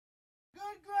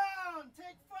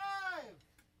take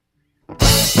 5.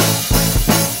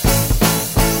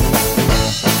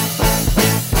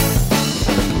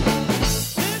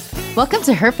 Welcome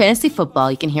to Her Fantasy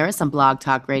Football. You can hear us on Blog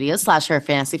Talk Radio / Her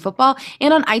Fantasy Football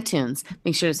and on iTunes.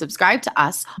 Make sure to subscribe to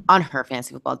us on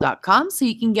herfantasyfootball.com so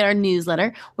you can get our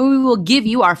newsletter where we will give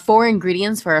you our 4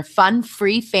 ingredients for a fun,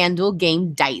 free FanDuel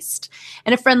game Diced.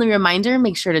 And a friendly reminder,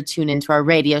 make sure to tune into our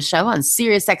radio show on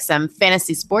SiriusXM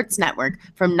Fantasy Sports Network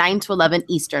from 9 to 11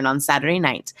 Eastern on Saturday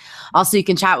night. Also, you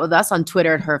can chat with us on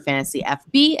Twitter at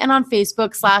HerFantasyFB and on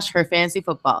Facebook / Her Fantasy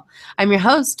Football. I'm your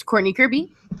host, Courtney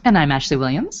Kirby. And I'm Ashley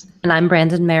Williams. And I'm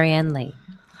Brandon Marianne Lee.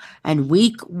 And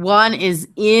week 1 is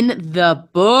in the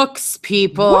books,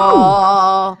 people.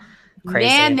 Woo! Crazy.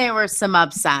 Man, there were some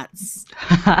upsets.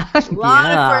 A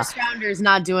lot of first rounders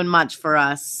not doing much for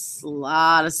us. A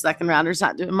lot of second rounders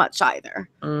not doing much either.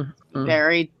 Mm-hmm.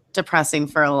 Very depressing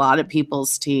for a lot of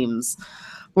people's teams.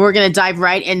 We're going to dive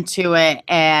right into it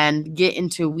and get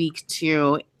into week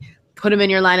 2. Put them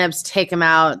in your lineups, take them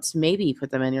out, maybe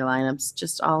put them in your lineups.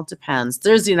 Just all depends.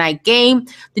 Thursday night game,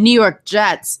 the New York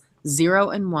Jets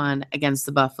 0-1 against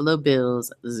the Buffalo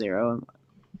Bills 0-1.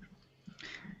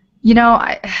 You know,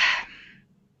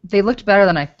 they looked better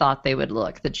than I thought they would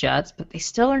look, the Jets, but they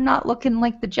still are not looking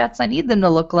like the Jets I need them to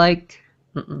look like.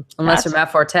 Unless you're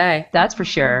Matt Forte. That's for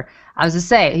sure. I was to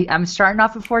say, I'm starting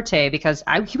off with Forte because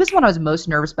he was one I was most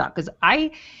nervous about because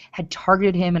I had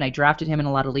targeted him and I drafted him in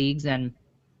a lot of leagues, and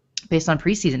based on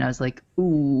preseason, I was like,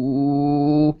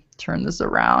 ooh, turn this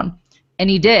around. And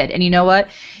he did. And you know what?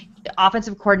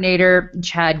 Offensive coordinator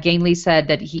Chad Gainley said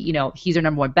that he's our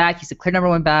number 1 back. He's a clear number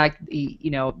 1 back.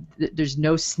 There's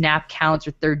no snap counts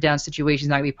or third down situations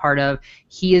not going to be part of.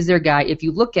 He is their guy. If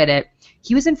you look at it,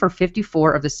 he was in for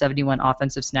 54 of the 71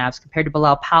 offensive snaps compared to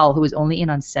Bilal Powell, who was only in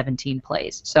on 17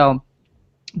 plays. So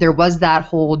there was that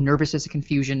whole nervousness and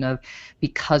confusion of,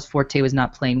 because Forte was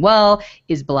not playing well,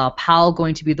 is Bilal Powell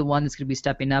going to be the one that's going to be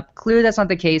stepping up? Clearly that's not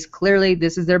the case. Clearly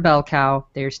this is their bell cow.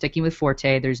 They're sticking with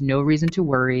Forte. There's no reason to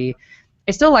worry.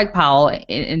 I still like Powell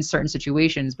in certain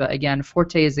situations, but again,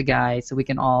 Forte is the guy, so we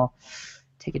can all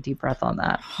take a deep breath on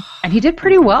that. And he did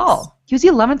pretty well. He was the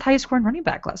 11th highest scoring running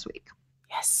back last week.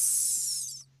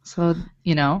 Yes. So,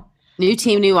 new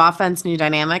team, new offense, new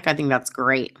dynamic. I think that's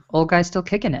great. Old guy's still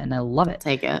kicking it, and I love it.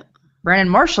 Take it. Brandon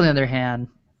Marshall, on the other hand,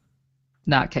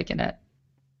 not kicking it.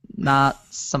 Not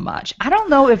so much. I don't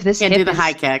know if this can't do the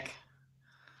high kick.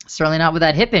 Certainly not with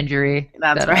that hip injury.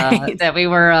 That's right. That we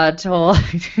were told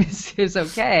is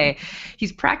okay.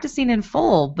 He's practicing in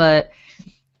full, but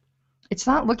it's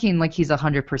not looking like he's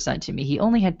 100% to me. He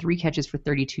only had 3 catches for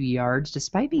 32 yards,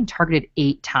 despite being targeted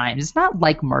 8 times. It's not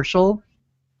like Marshall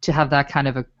to have that kind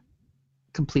of a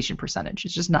completion percentage.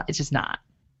 It's just not.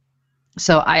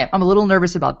 So I'm a little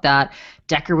nervous about that.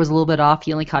 Decker was a little bit off.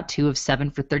 He only caught 2 of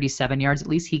 7 for 37 yards. At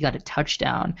least he got a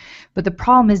touchdown. But the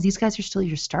problem is these guys are still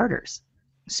your starters.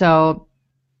 So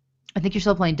I think you're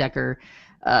still playing Decker.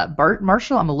 Bart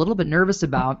Marshall, I'm a little bit nervous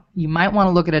about. You might want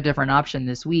to look at a different option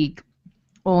this week,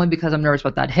 only because I'm nervous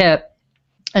about that hip.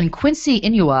 And Quincy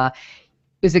Inua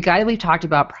is a guy that we've talked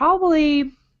about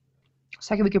probably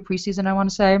second week of preseason, I want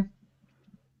to say.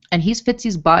 And he's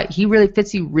Fitzy's butt.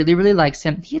 Fitzy really likes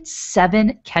him. He had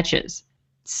 7 catches.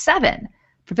 7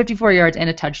 for 54 yards and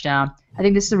a touchdown. I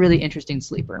think this is a really interesting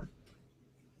sleeper.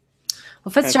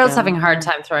 Well, Fitzgerald's having a hard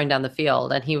time throwing down the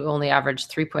field, and he only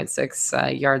averaged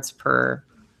 3.6 yards per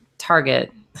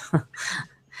target.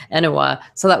 Enowa.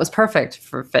 So that was perfect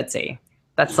for Fitzy.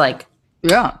 That's like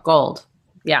gold.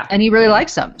 Yeah. And he really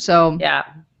likes him. So yeah.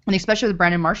 And especially with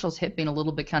Brandon Marshall's hip being a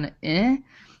little bit kind of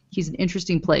he's an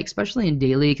interesting play, especially in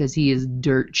daily because he is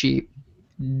dirt cheap.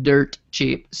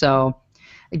 So,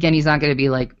 again, he's not going to be,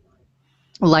 like,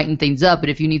 lighting things up. But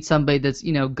if you need somebody that's,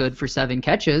 good for 7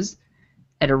 catches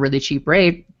at a really cheap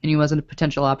rate, and he wasn't a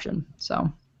potential option.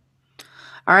 So.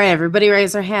 All right, everybody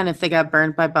raise their hand if they got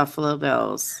burned by Buffalo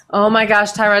Bills. Oh, my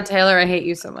gosh, Tyrod Taylor, I hate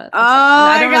you so much. Oh,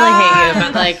 I don't really hate you,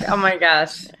 but, like, oh, my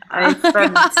gosh. I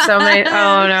spent so many.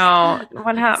 Oh, no.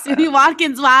 What happened? Sammy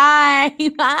Watkins, why?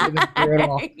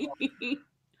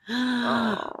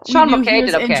 Sean McKay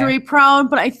did okay. Injury prone,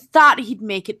 but I thought he'd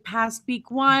make it past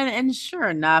week 1, and sure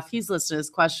enough, he's listed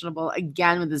as questionable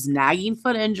again with his nagging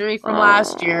foot injury from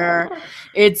last year.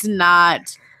 It's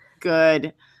not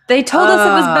good. They told us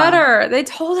it was better. They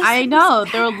told us. I know.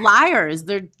 They're liars.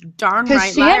 They're darn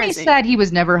right liars. Because Sammy said he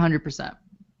was never 100%.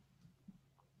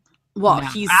 Well,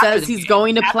 he says he's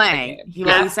going to play. He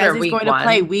says he's going to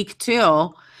play week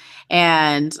 2.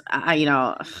 And,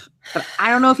 but I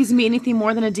don't know if he's going to be anything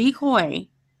more than a decoy.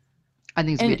 I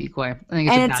think it's a decoy.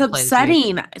 It's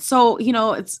upsetting. So,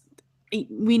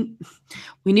 we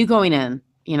knew going in,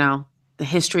 the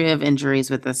history of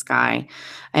injuries with this guy.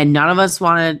 And none of us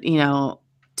wanted,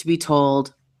 to be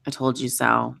told, I told you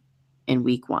so in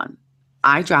week 1.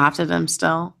 I drafted him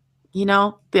still.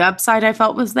 The upside I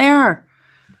felt was there.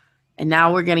 And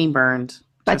now we're getting burned.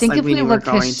 But I think if we look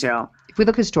if we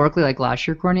look historically like last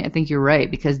year, Courtney, I think you're right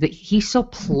because he still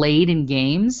played in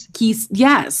games.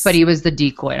 Yes. But he was the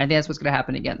decoy. And I think that's what's going to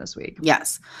happen again this week.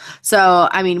 Yes. So,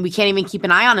 we can't even keep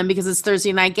an eye on him because it's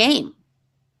Thursday night game.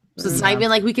 So it's not even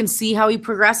like we can see how he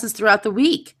progresses throughout the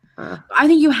week. I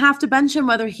think you have to bench him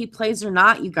whether he plays or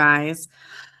not, you guys.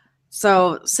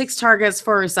 So 6 targets,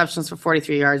 4 receptions for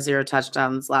 43 yards, 0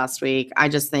 touchdowns last week. I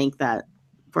just think that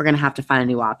we're going to have to find a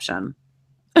new option.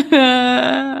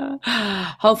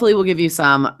 Hopefully we'll give you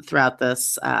some throughout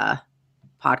this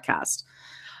podcast.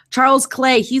 Charles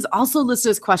Clay, he's also listed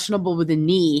as questionable with a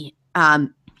knee.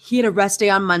 He had a rest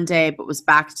day on Monday, but was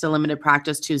back to limited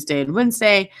practice Tuesday and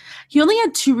Wednesday. He only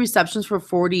had 2 receptions for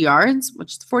 40 yards,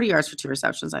 which 40 yards for 2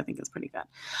 receptions I think is pretty good.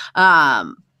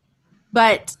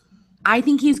 But I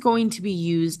think he's going to be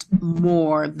used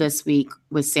more this week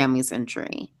with Sammy's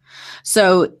injury.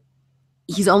 So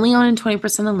he's only on in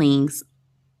 20% of leagues.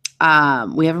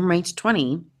 We have him ranked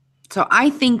 20. So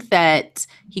I think that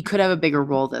he could have a bigger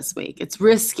role this week. It's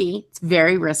risky. It's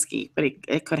very risky, but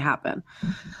it could happen.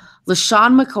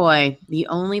 LaShawn McCoy, the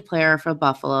only player for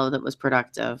Buffalo that was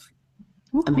productive.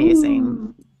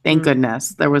 Amazing. Thank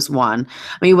goodness there was one.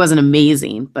 He wasn't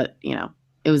amazing, but,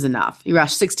 it was enough. He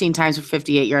rushed 16 times for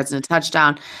 58 yards and a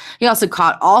touchdown. He also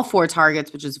caught all 4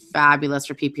 targets, which is fabulous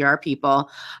for PPR people,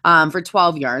 for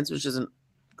 12 yards, which isn't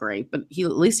great, but at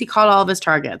least he caught all of his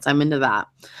targets. I'm into that.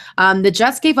 The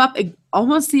Jets gave up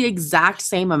almost the exact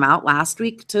same amount last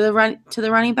week to the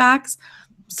running backs.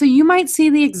 So you might see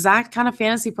the exact kind of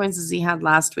fantasy points as he had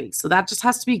last week. So that just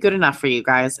has to be good enough for you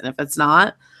guys. And if it's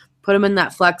not, put him in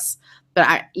that flex.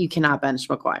 But you cannot bench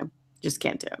McCoy. Just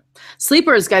can't do it.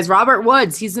 Sleepers, guys. Robert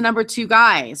Woods, he's the number 2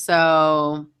 guy.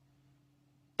 So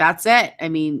that's it.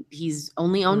 He's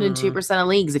only owned in 2% of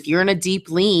leagues. If you're in a deep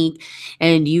league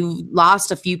and you've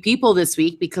lost a few people this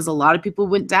week because a lot of people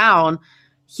went down,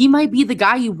 he might be the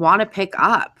guy you want to pick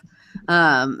up.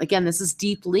 Again, this is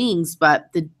deep leagues,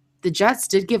 but the Jets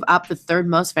did give up the 3rd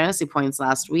most fantasy points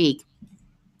last week.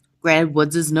 Granted,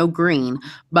 Woods is no green,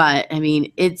 but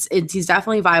he's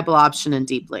definitely a viable option in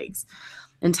deep leagues.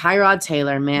 And Tyrod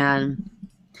Taylor, man,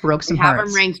 broke some hearts. Have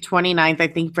him ranked 29th. I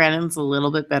think Brandon's a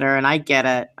little bit bitter, and I get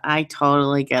it. I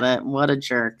totally get it. What a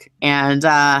jerk. And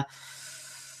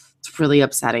it's really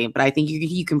upsetting. But I think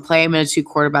you can play him in a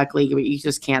 2-quarterback league, but you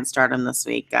just can't start him this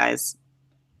week, guys.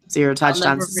 0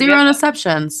 touchdowns, 0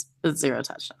 interceptions, but 0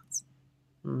 touchdowns.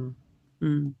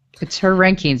 It's her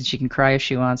rankings, and she can cry if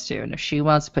she wants to. And if she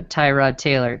wants to put Tyrod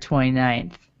Taylor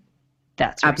 29th,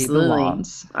 that's where he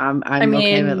belongs. I'm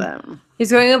okay with it.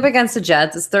 He's going up against the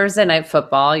Jets. It's Thursday night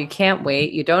football. You can't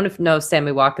wait. You don't know if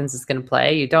Sammy Watkins is going to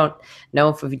play. You don't know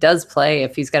if he does play,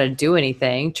 if he's going to do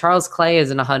anything. Charles Clay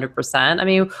isn't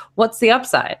 100%. What's the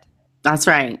upside? That's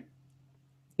right.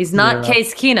 He's not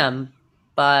Case Keenum,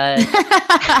 but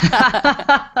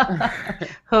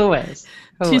who is?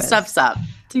 2 steps up.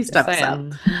 2 steps up.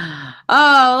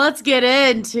 Oh, let's get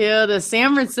into the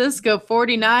San Francisco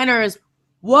 49ers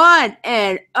 1-0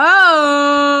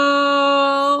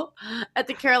 at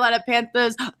the Carolina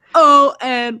Panthers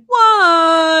 0-1.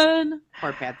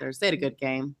 Poor Panthers. They had a good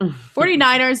game.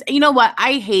 49ers. You know what?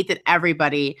 I hate that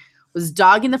everybody was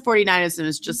dogging the 49ers and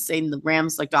was just saying the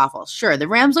Rams looked awful. Sure, the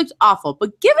Rams looked awful,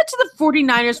 but give it to the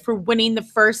 49ers for winning the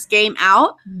first game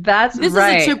out. This is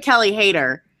a Chip Kelly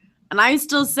hater. And I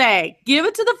still say, give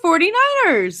it to the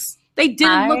 49ers. They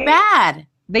didn't look bad.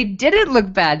 They didn't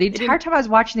look bad. The entire time I was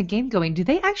watching the game going, do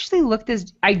they actually look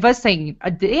this – I was saying,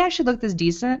 did they actually look this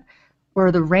decent? Or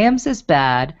are the Rams this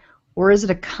bad? Or is it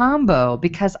a combo?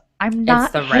 Because I'm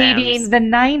not hating the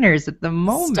Niners at the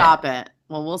moment. Stop it.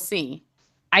 Well, we'll see.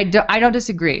 I don't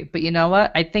disagree. But you know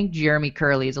what? I think Jeremy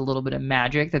Curley is a little bit of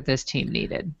magic that this team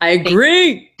needed. I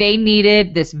agree. They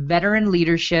needed this veteran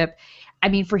leadership.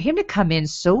 For him to come in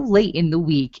so late in the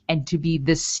week and to be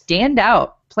the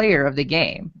standout player of the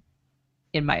game,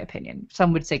 in my opinion,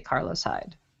 some would say Carlos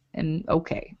Hyde. And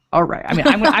okay, all right. I'm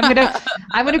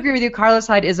gonna agree with you. Carlos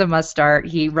Hyde is a must start.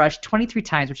 He rushed 23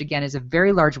 times, which again is a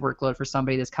very large workload for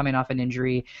somebody that's coming off an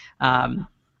injury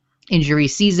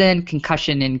season,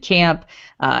 concussion in camp,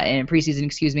 and preseason,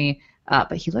 excuse me.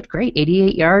 But he looked great.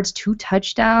 88 yards, 2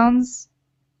 touchdowns.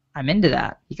 I'm into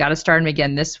that. You got to start him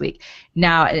again this week.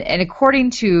 Now, and according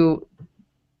to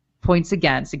points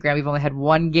against. And granted, we've only had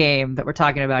one game that we're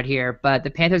talking about here, but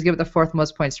the Panthers give it the 4th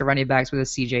most points to running backs with a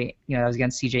CJ, that was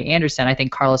against CJ Anderson. I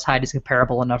think Carlos Hyde is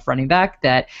comparable enough running back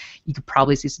that you could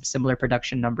probably see some similar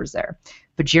production numbers there.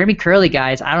 But Jeremy Curley,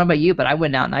 guys, I don't know about you, but I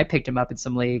went out and I picked him up in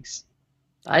some leagues.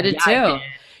 I did too.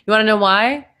 You want to know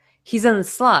why? He's in the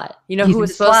slot. You know who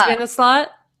was supposed to be in the slot?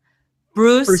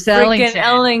 Bruce freaking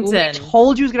Ellington. We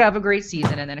told you he was going to have a great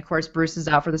season, and then, of course, Bruce is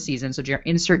out for the season, so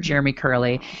insert Jeremy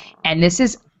Curley. And this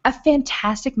is a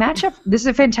fantastic matchup. This is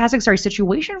a fantastic,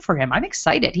 situation for him. I'm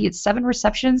excited. He had 7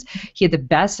 receptions. He had the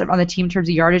best on the team in terms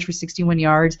of yardage for 61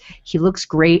 yards. He looks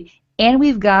great. And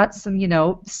we've got some,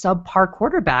 subpar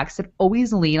quarterbacks that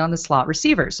always lean on the slot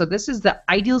receiver. So this is the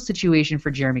ideal situation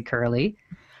for Jeremy Curley.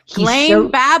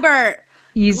 Blaine Babbert.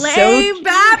 Blaine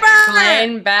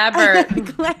Babbert.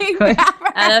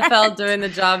 NFL doing the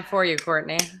job for you,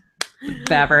 Courtney.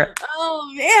 Babbert.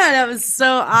 Oh, man, that was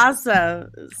so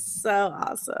awesome. So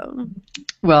awesome.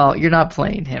 Well, you're not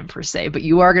playing him per se, but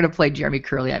you are going to play Jeremy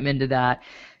Curley. I'm into that.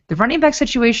 The running back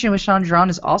situation with Sean Jerron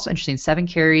is also interesting. 7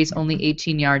 carries, only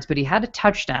 18 yards, but he had a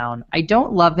touchdown. I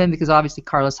don't love him because obviously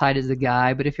Carlos Hyde is the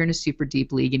guy, but if you're in a super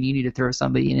deep league and you need to throw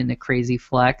somebody in a crazy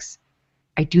flex,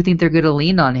 I do think they're going to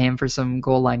lean on him for some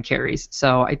goal line carries.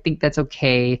 So I think that's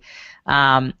okay.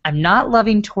 I'm not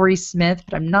loving Torrey Smith,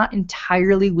 but I'm not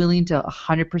entirely willing to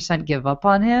 100% give up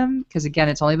on him because, again,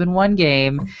 it's only been 1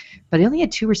 game. But he only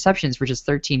had 2 receptions for just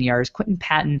 13 yards. Quentin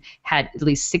Patton had at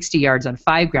least 60 yards on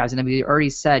 5 grabs. And then we already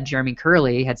said Jeremy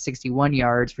Curley had 61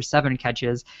 yards for 7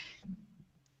 catches.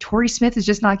 Torrey Smith is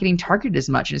just not getting targeted as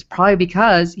much. And it's probably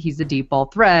because he's the deep ball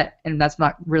threat, and that's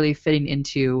not really fitting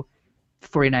into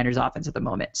 49ers offense at the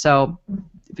moment. So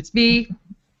if it's me,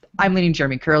 I'm leaning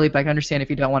Jeremy Curley, but I can understand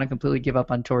if you don't want to completely give up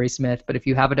on Torrey Smith. But if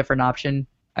you have a different option,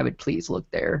 I would please look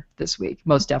there this week.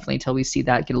 Most definitely until we see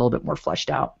that get a little bit more fleshed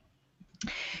out.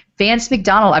 Vance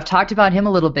McDonald, I've talked about him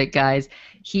a little bit, guys.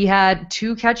 He had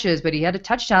 2 catches, but he had a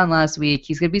touchdown last week.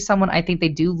 He's going to be someone I think they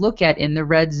do look at in the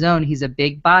red zone. He's a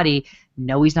big body.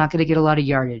 No, he's not going to get a lot of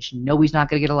yardage. No, he's not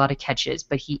going to get a lot of catches.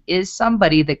 But he is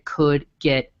somebody that could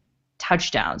get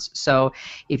touchdowns. So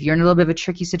if you're in a little bit of a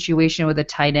tricky situation with a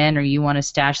tight end, or you want to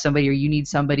stash somebody, or you need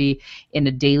somebody in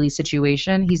a daily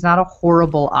situation, he's not a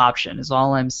horrible option is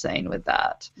all I'm saying with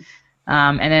that.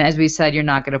 And then, as we said, you're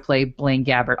not going to play Blaine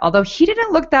Gabbert, although he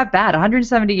didn't look that bad.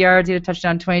 170 yards, he had a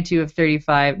touchdown, 22 of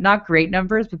 35. Not great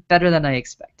numbers, but better than I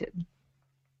expected.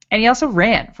 And he also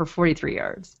ran for 43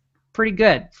 yards. Pretty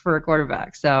good for a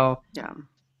quarterback. So yeah.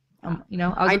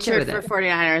 I cheered for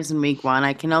 49ers in week 1.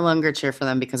 I can no longer cheer for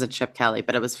them because of Chip Kelly,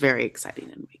 but it was very exciting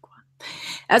in week 1.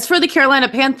 As for the Carolina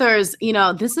Panthers,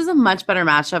 this is a much better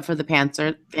matchup for the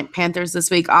Panthers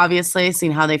this week, obviously,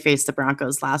 seeing how they faced the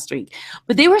Broncos last week.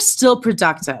 But they were still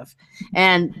productive,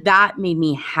 and that made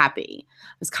me happy.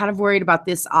 I was kind of worried about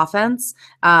this offense,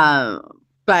 but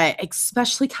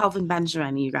especially Kelvin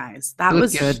Benjamin, you guys. That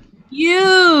was good.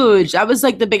 Huge. That was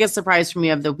like the biggest surprise for me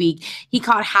of the week. He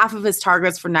caught half of his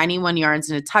targets for 91 yards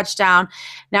and a touchdown.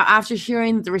 Now, after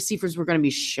hearing that the receivers were going to be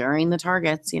sharing the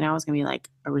targets, it's going to be like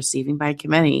a receiving by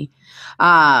committee.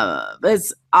 But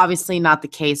it's obviously not the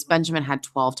case. Benjamin had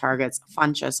 12 targets,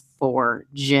 Funchess 4,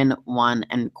 Jin 1,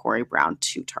 and Corey Brown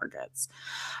 2 targets.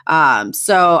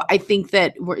 So I think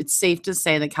that it's safe to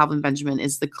say that Calvin Benjamin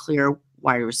is the clear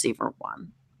wide receiver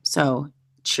 1. So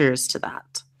cheers to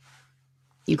that.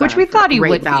 Which we thought he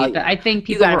would be, but I think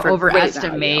people were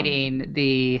overestimating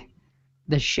the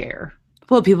share.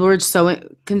 Well, people were so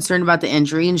concerned about the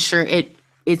injury, and sure,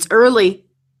 it's early.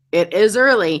 It is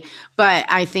early, but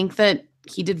I think that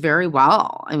he did very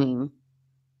well. I mean,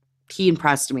 he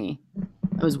impressed me.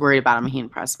 I was worried about him. He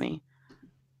impressed me.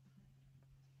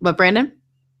 But Brandon?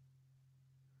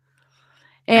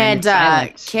 And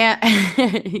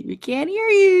we can't hear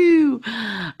you.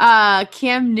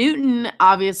 Cam Newton,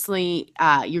 obviously,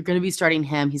 you're going to be starting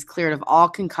him. He's cleared of all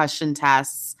concussion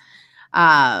tests,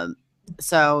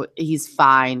 so he's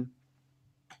fine.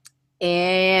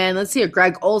 And let's see here.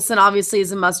 Greg Olsen, obviously,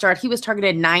 is a must start. He was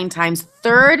targeted 9 times,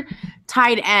 3rd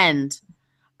tight end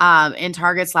in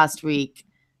targets last week.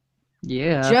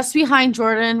 Yeah, just behind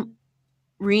Jordan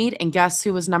Reed. And guess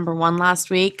who was number 1 last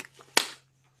week?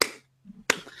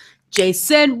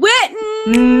 Jason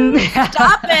Witten.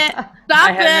 Stop it. Stop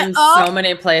I have it. So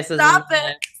many places. Stop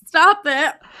it. Stop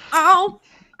it. Oh.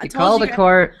 I told you.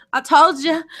 Court. I told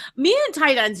you. Me and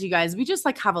tight ends, you guys, we just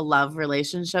have a love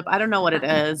relationship. I don't know what it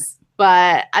is,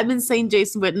 but I've been saying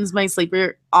Jason Witten's my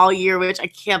sleeper all year, which I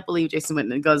can't believe Jason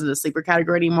Witten goes into the sleeper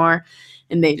category anymore.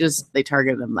 And they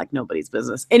targeted him like nobody's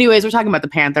business. Anyways, we're talking about the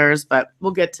Panthers, but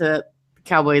we'll get to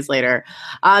Cowboys later.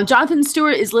 Jonathan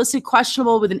Stewart is listed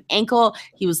questionable with an ankle.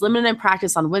 He was limited in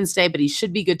practice on Wednesday, but he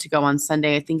should be good to go on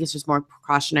Sunday. I think it's just more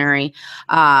precautionary.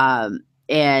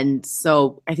 And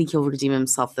so I think he'll redeem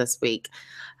himself this week.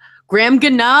 Graham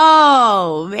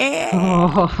Gano, man.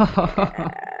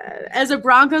 As a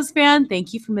Broncos fan,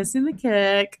 thank you for missing the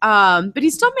kick. But he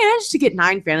still managed to get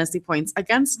 9 fantasy points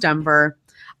against Denver.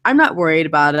 I'm not worried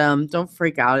about him. Don't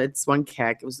freak out. It's one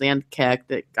kick. It was the end kick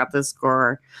that got the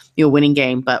score, winning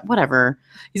game. But whatever.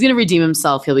 He's going to redeem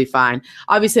himself. He'll be fine.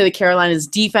 Obviously, the Carolinas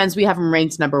defense, we have him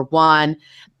ranked number 1.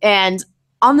 And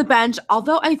on the bench,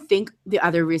 although I think the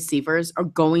other receivers are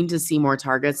going to see more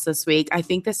targets this week, I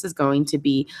think this is going to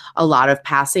be a lot of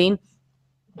passing.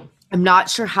 I'm not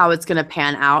sure how it's going to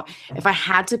pan out. If I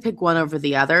had to pick one over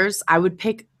the others, I would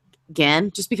pick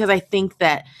Ginn, just because I think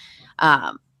that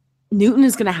Newton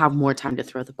is going to have more time to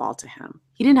throw the ball to him.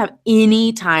 He didn't have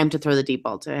any time to throw the deep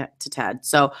ball to Ted.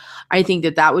 So I think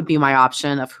that would be my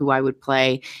option of who I would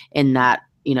play in that,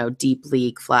 deep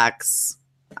league flex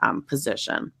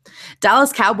position.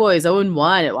 Dallas Cowboys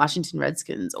 0-1 at Washington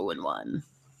Redskins 0-1.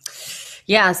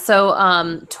 Yeah,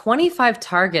 so 25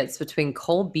 targets between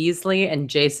Cole Beasley and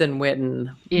Jason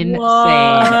Witten. Insane.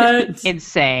 What?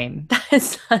 Insane. That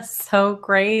is so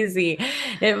crazy.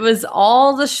 It was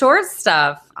all the short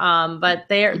stuff, but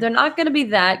they're not going to be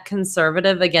that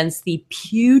conservative against the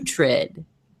putrid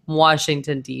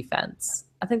Washington defense.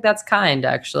 I think that's kind,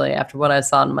 actually, after what I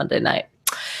saw on Monday night.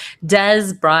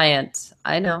 Des Bryant.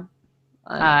 I know.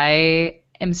 I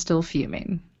am still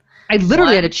fuming. I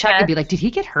literally had to check and be like, did he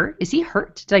get hurt? Is he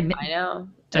hurt? I know.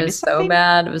 It was so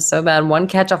bad. It was so bad. 1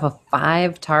 catch off of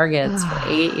 5 targets for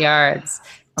 8 yards.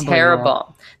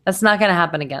 Terrible. That's not going to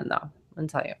happen again, though. I'll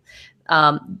tell you.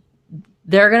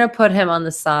 They're going to put him on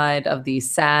the side of the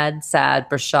sad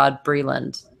Rashad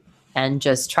Breeland and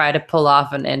just try to pull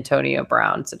off an Antonio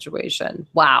Brown situation.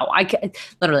 Wow.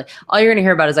 Literally, all you're going to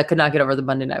hear about is I could not get over the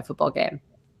Monday Night Football game.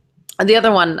 And the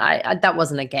other one, that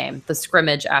wasn't a game. The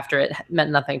scrimmage after it meant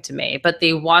nothing to me. But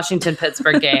the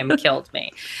Washington-Pittsburgh game killed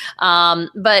me.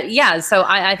 But yeah, so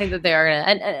I think that they are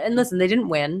going to – and listen, they didn't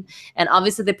win. And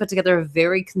obviously they put together a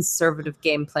very conservative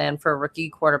game plan for a rookie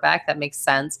quarterback. That makes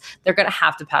sense. They're going to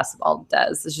have to pass the ball to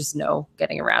Dez. There's just no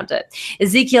getting around it.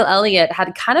 Ezekiel Elliott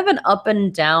had kind of an up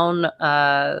and down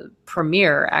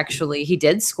premiere, actually. He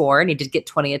did score and he did get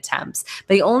 20 attempts,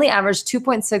 but he only averaged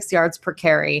 2.6 yards per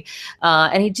carry.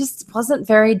 And he just wasn't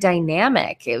very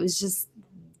dynamic. It was just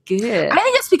good. I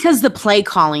think it's because the play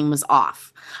calling was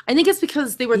off. I think it's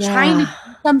because they were trying to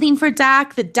do something for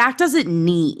Dak that Dak doesn't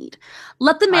need.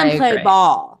 Let the man play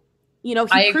ball. He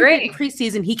proved in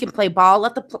preseason he can play ball.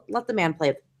 Let the man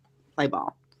play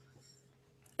ball.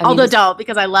 Although don't,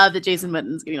 because I love that Jason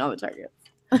Witten's getting all the targets.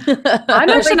 I'm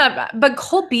actually not, but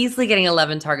Cole Beasley getting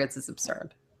 11 targets is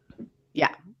absurd.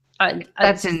 Yeah.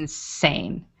 That's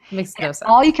insane. Makes no sense.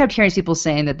 All you kept hearing is people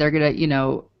saying that they're going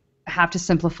to, have to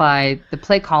simplify the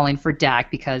play calling for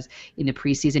Dak because in the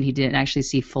preseason he didn't actually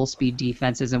see full speed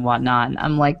defenses and whatnot. And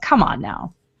I'm like, come on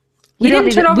now. He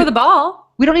didn't turn over the ball.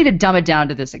 We don't need to dumb it down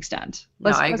to this extent.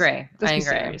 I agree.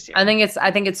 I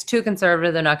think it's too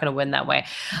conservative. They're not going to win that way.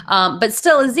 But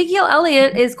still, Ezekiel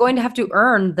Elliott is going to have to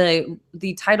earn the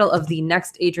title of the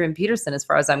next Adrian Peterson, as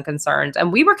far as I'm concerned.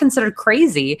 And we were considered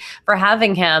crazy for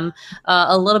having him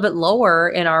a little bit lower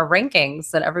in our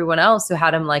rankings than everyone else who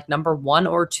had him like number 1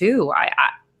 or 2.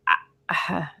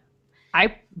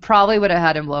 I probably would have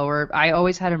had him lower. I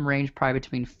always had him ranged probably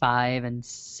between 5th and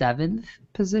 7th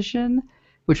position,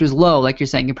 which was low, like you're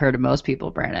saying, compared to most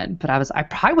people, Brandon. But I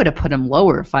probably would have put him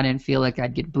lower if I didn't feel like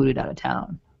I'd get booted out of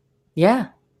town. Yeah.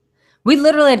 We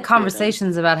literally had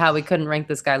conversations about how we couldn't rank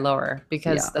this guy lower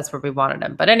because that's where we wanted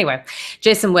him. But anyway,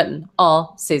 Jason Witten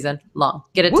all season long.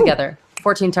 Get it together.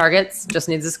 14 targets, just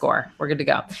needs a score. We're good to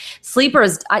go.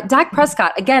 Sleepers, Dak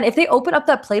Prescott. Again, if they open up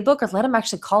that playbook or let him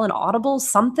actually call an audible,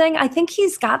 something, I think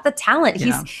he's got the talent.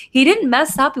 Yeah. He didn't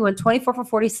mess up. He went 24 for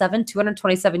 47,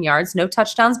 227 yards, no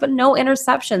touchdowns, but no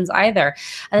interceptions either.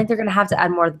 I think they're going to have to add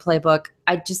more to the playbook.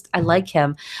 I like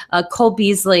him. Cole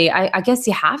Beasley, I guess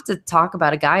you have to talk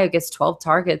about a guy who gets 12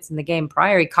 targets in the game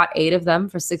prior. He caught 8 of them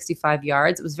for 65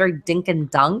 yards. It was very dink and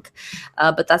dunk,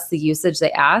 but that's the usage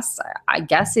they asked. I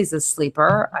guess he's a sleeper.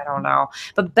 I don't know.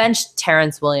 But bench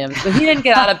Terrence Williams. When he didn't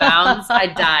get out of bounds, I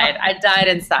died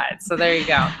inside. So there you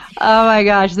go. Oh my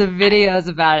gosh, the videos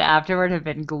about it afterward have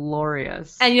been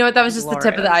glorious. And you know what? That was just the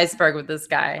tip of the iceberg with this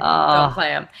guy. Don't play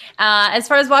him. As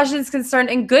far as Washington's concerned,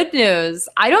 in good news,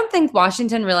 I don't think Washington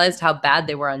realized how bad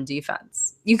they were on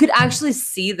defense. You could actually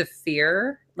see the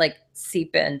fear like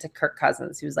seep into Kirk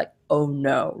Cousins. He was like, oh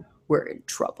no, we're in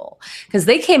trouble. Because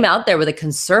they came out there with a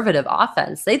conservative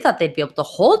offense. They thought they'd be able to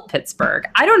hold Pittsburgh.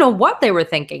 I don't know what they were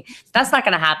thinking. That's not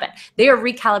going to happen. They are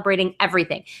recalibrating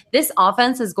everything. This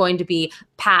offense is going to be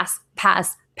pass,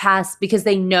 pass, pass, because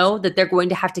they know that they're going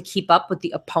to have to keep up with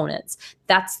the opponents.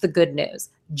 That's the good news.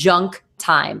 Junk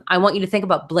time. I want you to think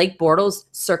about Blake Bortles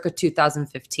circa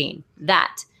 2015.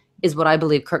 That is what I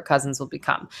believe Kirk Cousins will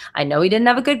become. I know he didn't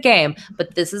have a good game,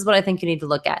 but this is what I think you need to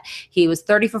look at. He was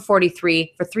 30 for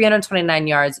 43 for 329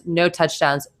 yards, no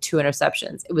touchdowns, 2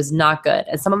 interceptions. It was not good.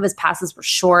 And some of his passes were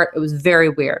short. It was very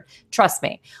weird. Trust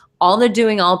me, all they're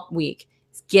doing all week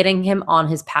is getting him on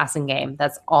his passing game.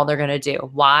 That's all they're going to do.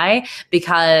 Why?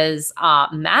 Because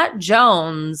Matt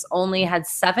Jones only had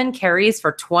 7 carries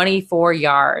for 24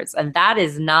 yards, and that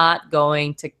is not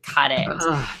going to cut it.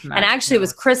 And actually, it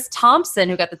was Chris Thompson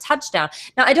who got the touchdown.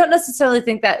 Now, I don't necessarily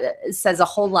think that says a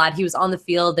whole lot. He was on the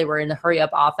field. They were in the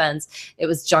hurry-up offense. It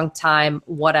was junk time,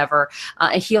 whatever.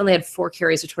 He only had 4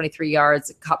 carries for 23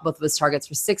 yards, caught both of his targets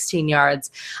for 16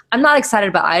 yards. I'm not excited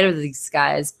about either of these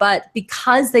guys, but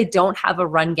because they don't have a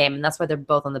run game, and that's why they're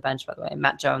both on the bench, by the way,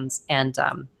 Matt Jones and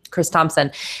Chris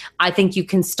Thompson, I think you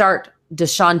can start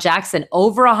Deshaun Jackson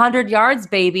over 100 yards,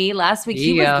 baby. Last week,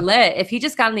 he was lit. If he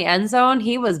just got in the end zone,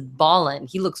 he was balling.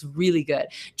 He looks really good.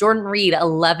 Jordan Reed,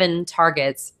 11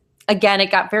 targets. Again,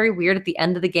 it got very weird at the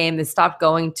end of the game. They stopped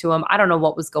going to him. I don't know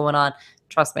what was going on.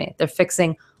 Trust me, they're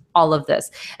fixing all of this.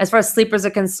 As far as sleepers are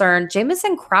concerned,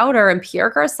 Jamison Crowder and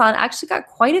Pierre Garçon actually got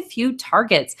quite a few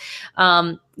targets.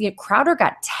 Crowder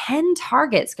got 10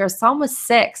 targets. Garçon was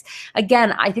 6.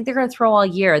 Again, I think they're going to throw all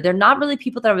year. They're not really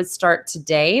people that I would start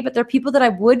today, but they're people that I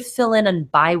would fill in on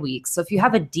bye weeks. So if you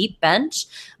have a deep bench,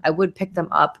 I would pick them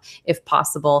up if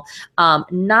possible.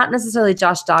 Not necessarily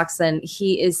Josh Doxson.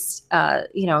 He is,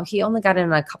 he only got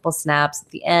in a couple snaps at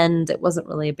the end. It wasn't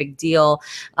really a big deal.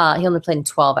 He only played in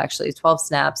 12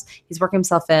 snaps. He's working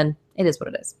himself in. It is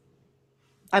what it is.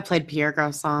 I played Pierre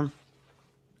Garçon.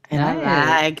 And I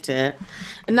liked it.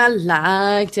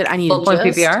 I needed full point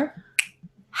PPR?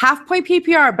 Half point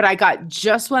PPR, but I got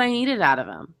just what I needed out of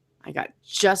him.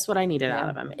 Out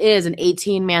of him. It is an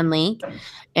 18-man league,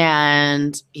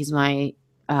 and he's my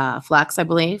flex, I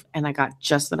believe, and I got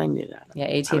just what I needed out of him. Yeah,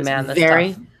 18-man. That's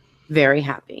very, tough. very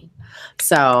happy.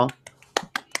 So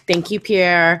thank you,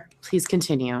 Pierre. Please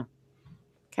continue.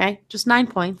 Okay? Just 9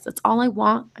 points. That's all I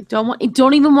want. I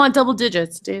don't even want double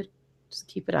digits, dude. Just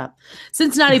keep it up.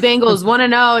 Cincinnati Bengals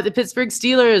 1-0. The Pittsburgh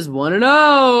Steelers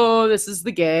 1-0. This is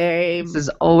the game. This is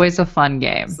always a fun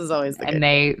game. This is always the game.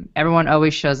 And everyone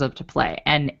always shows up to play.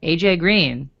 And AJ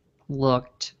Green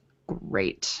looked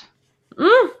great.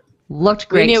 Looked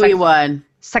great. We knew he won.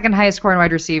 Second highest scoring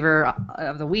wide receiver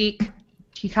of the week.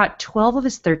 He caught 12 of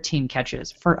his 13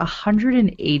 catches for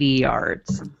 180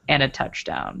 yards and a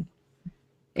touchdown.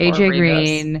 AJ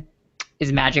Green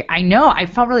is magic. I know. I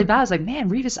felt really bad. I was like, man,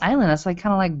 Revis Island, that's like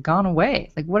kind of like gone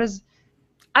away. Like, what is?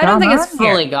 I don't think it's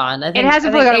fully gone. I think, it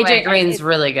hasn't fully gone away. AJ Green's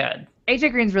really good.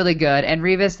 AJ Green's really good, and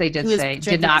Revis, they did say,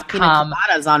 did not come.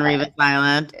 On Revis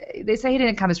Island. They say he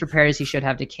didn't come as prepared as he should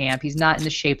have to camp. He's not in the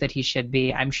shape that he should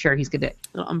be. I'm sure he's gonna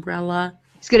little umbrella.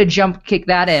 He's gonna jump kick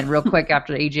that in real quick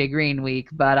after AJ Green week,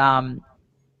 but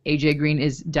AJ Green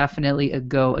is definitely a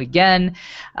go again.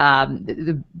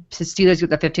 The Steelers get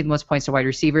the 15th most points to wide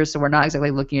receivers, so we're not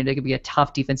exactly looking at it to be a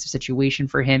tough defensive situation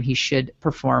for him. He should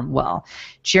perform well.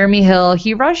 Jeremy Hill,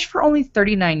 he rushed for only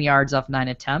 39 yards off 9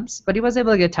 attempts, but he was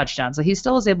able to get a touchdown, so he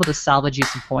still was able to salvage you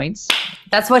some points.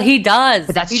 That's what he does.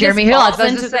 But that's Jeremy Hill. I was about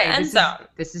to say,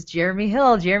 this is Jeremy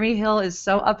Hill. Jeremy Hill is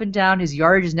so up and down. His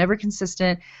yardage is never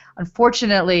consistent.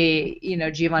 Unfortunately,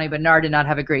 Giovanni Bernard did not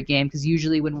have a great game because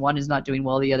usually when one is not doing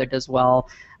well, the other does well.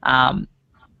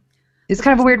 It's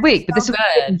kind of a weird week, but this is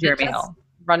good. Jeremy Hill.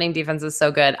 Running defense is so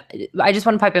good. I just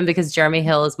want to pipe in because Jeremy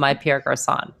Hill is my Pierre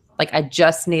Garçon. Like, I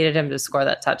just needed him to score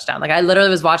that touchdown. Like, I literally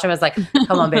was watching him. I was like,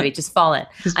 come on, baby, just fall in.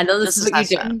 I know this is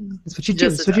what you do. That's what you do.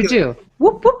 That's what you do.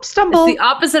 Whoop, whoop, stumble. It's the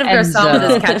opposite of Garçon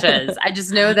with his catches. I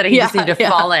just know that he just needed to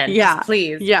fall in. Yeah. Just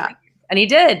please. Yeah. And he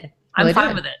did. I'm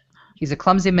fine with it. He's a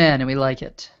clumsy man, and we like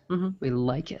it. Mm-hmm. We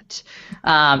like it. So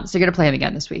you're going to play him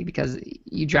again this week because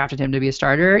you drafted him to be a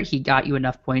starter. He got you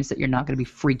enough points that you're not going to be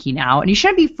freaking out. And you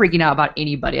shouldn't be freaking out about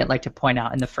anybody, I'd like to point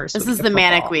out, in the first week. This is the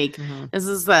manic week. Mm-hmm. This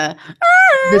is when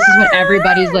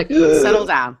everybody's like, settle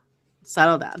down.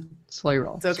 Slow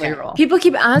roll. It's okay. Slow roll. People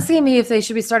keep asking me if they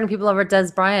should be starting people over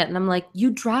Des Bryant. And I'm like,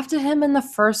 you drafted him in the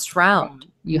first round.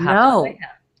 You have to play him.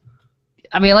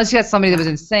 I mean, unless you got somebody that was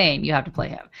insane, you have to play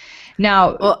him.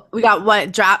 Now, well, we got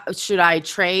what draft? Should I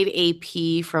trade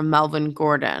AP from Melvin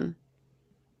Gordon?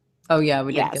 Oh yeah,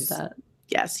 we did get that.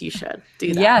 Yes, you should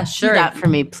do that. Yeah, sure. Do that for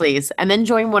me, please. And then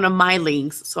join one of my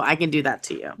leagues so I can do that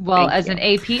to you. Well, Thank as you. an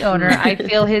AP owner, I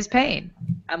feel his pain.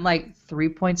 I'm like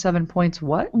 3.7 points.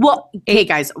 What? Well, okay,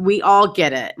 guys, we all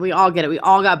get it. We all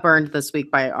got burned this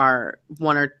week by our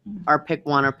pick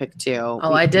 1 or pick 2.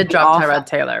 Oh, I did drop Tyrod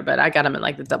Taylor, but I got him in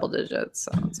like the double digits.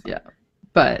 So yeah,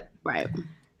 but right.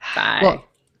 Bye. Well,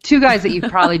 2 guys that you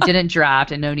probably didn't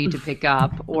draft and no need to pick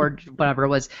up or whatever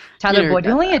was Tyler Boyd.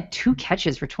 He only had 2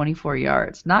 catches for 24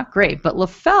 yards. Not great, but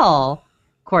LaFell,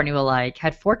 Courtney will like,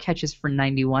 had 4 catches for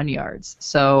 91 yards.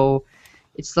 So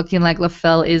it's looking like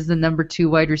LaFell is the number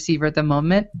 2 wide receiver at the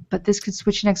moment, but this could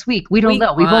switch next week. We don't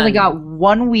know. We've only got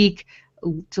 1 week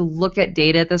to look at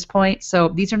data at this point. So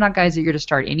these are not guys that you're going to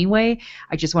start anyway.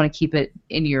 I just want to keep it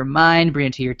in your mind, bring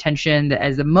it to your attention that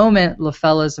as the moment,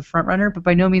 LaFell is the front runner, but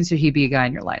by no means should he be a guy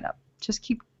in your lineup. Just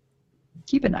keep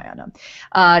an eye on him.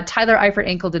 Tyler Eifert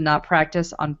ankle did not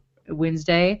practice on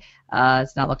Wednesday.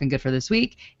 It's not looking good for this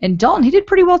week. And Dalton, he did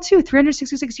pretty well too.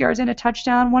 366 yards and a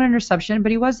touchdown, 1 interception,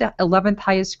 but he was the 11th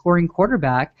highest scoring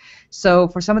quarterback. So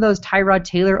for some of those Tyrod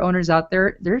Taylor owners out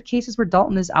there, there are cases where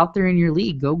Dalton is out there in your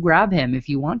league. Go grab him if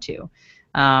you want to.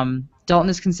 Dalton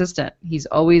is consistent. He's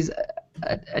always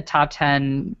a top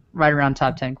 10, right around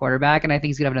top 10 quarterback, and I think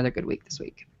he's going to have another good week this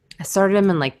week. I started him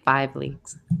in like 5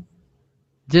 leagues.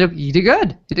 You did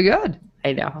good. You did good.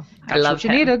 I know. That's I love what you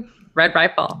him. needed. Red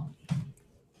rifle.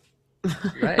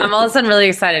 Right. I'm all of a sudden really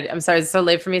excited. I'm sorry, it's so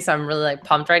late for me, so I'm really like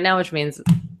pumped right now, which means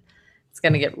it's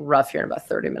gonna get rough here in about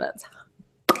 30 minutes.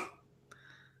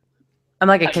 I'm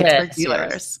like a kid.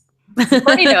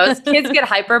 Courtney knows kids get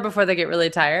hyper before they get really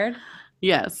tired.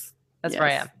 Yes. That's where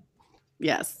I am.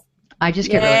 Yes. I just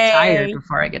get really tired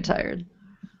before I get tired.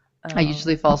 I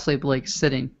usually fall asleep like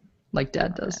sitting, like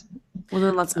Dad does. Well,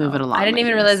 then let's move it along. I didn't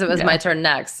even realize it was my turn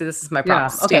next. See, this is my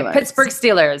problem. Yeah, Okay, Steelers. Pittsburgh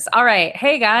Steelers. All right.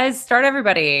 Hey, guys, start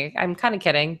everybody. I'm kind of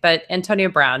kidding, but Antonio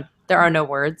Brown. There are no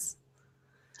words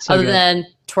other than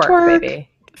twerk, baby.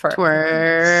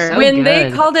 Twerk. So when good.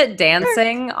 they called it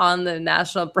dancing on the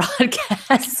national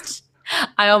broadcast,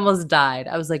 I almost died.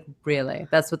 I was like, really?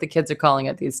 That's what the kids are calling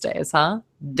it these days, huh?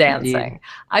 Dancing. Indeed.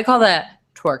 I call that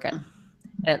twerking.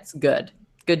 And it's good.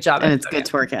 Good job. And it's good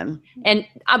twerking. And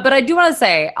but I do want to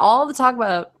say, all the talk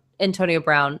about Antonio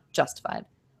Brown, justified.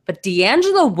 But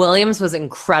D'Angelo Williams was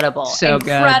incredible. So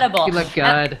incredible. Good. He looked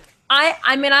good.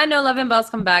 I mean, I know Le'Veon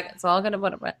Bell's coming back. It's all gonna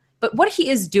whatever. But what he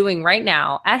is doing right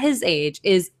now at his age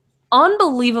is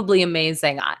unbelievably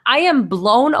amazing. I am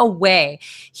blown away.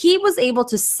 He was able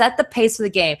to set the pace of the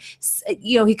game.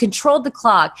 You know, he controlled the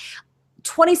clock.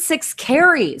 26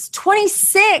 carries,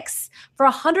 26 for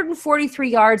 143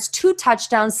 yards, 2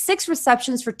 touchdowns, 6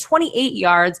 receptions for 28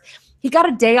 yards. He got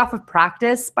a day off of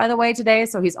practice, by the way, today,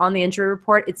 so he's on the injury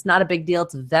report. It's not a big deal.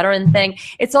 It's a veteran thing.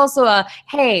 It's also a,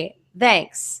 hey,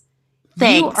 thanks.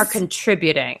 You are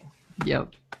contributing. Yep.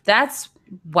 That's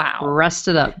wow. Rest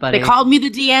it up, buddy. They called me the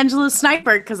D'Angelo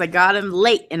sniper because I got him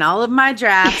late in all of my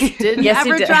drafts. Didn't Yes,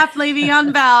 you ever did. draft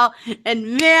Le'Veon Bell.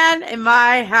 And man, am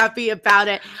I happy about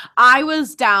it. I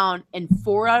was down in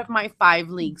 4 out of my 5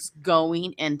 leagues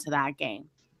going into that game.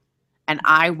 And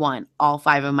I won all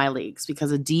 5 of my leagues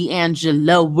because of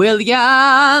D'Angelo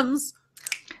Williams.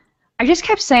 I just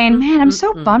kept saying, man, I'm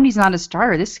so bummed he's not a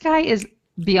starter. This guy is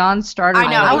beyond starter. I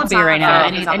know, I he's would be on- right now,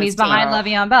 he's and on he's this team. behind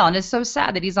Le'Veon Bell, and it's so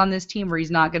sad that he's on this team where he's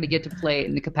not going to get to play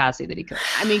in the capacity that he could.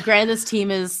 I mean, granted, this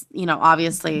team is, you know,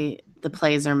 obviously the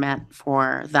plays are meant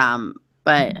for them,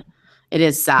 but it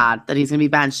is sad that he's going to be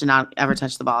benched and not ever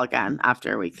touch the ball again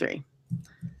after week 3.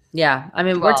 Yeah. I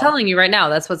mean, Well, we're telling you right now,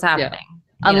 that's what's happening.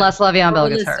 Unless Le'Veon Bell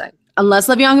gets Realistic. hurt. Unless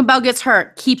Le'Veon Bell gets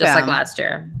hurt, keep Just him. like last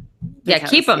year. Yeah, Because,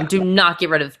 keep him. yeah. Do not get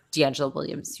rid of D'Angelo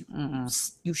Williams.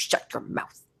 You shut your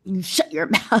mouth. You shut your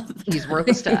mouth. He's worth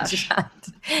a stash. All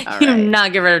You do right.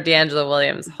 not get rid of D'Angelo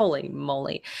Williams. Holy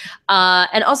moly.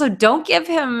 And also, don't give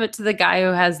him to the guy who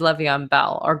has Le'Veon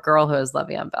Bell or girl who has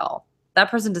Le'Veon Bell. That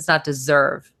person does not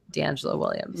deserve D'Angelo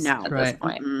Williams No. at Right. this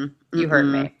point. Mm-mm. You heard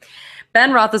me.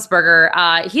 Ben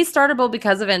Roethlisberger, he's startable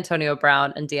because of Antonio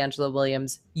Brown and D'Angelo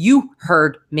Williams. You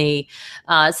heard me.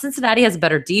 Cincinnati has a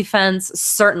better defense,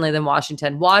 certainly, than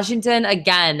Washington. Washington,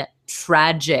 again,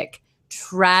 tragic.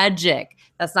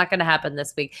 That's not going to happen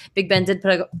this week. Big Ben did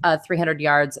put 300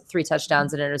 yards, 3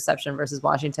 touchdowns, and interception versus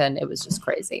Washington. It was just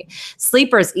crazy.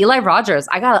 Sleepers, Eli Rogers.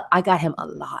 I got him a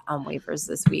lot on waivers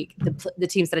this week. The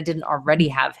teams that I didn't already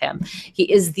have him.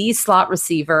 He is the slot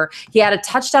receiver. He had a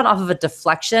touchdown off of a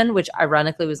deflection, which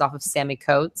ironically was off of Sammy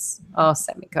Coates. Oh,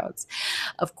 Sammy Coates.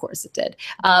 Of course it did.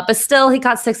 But still, he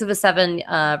caught 6 of his 7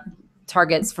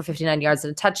 targets for 59 yards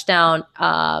and a touchdown.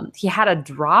 He had a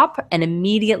drop and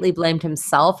immediately blamed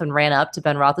himself and ran up to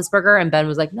Ben Roethlisberger. And Ben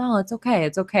was like, no, it's okay.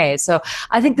 It's okay. So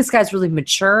I think this guy's really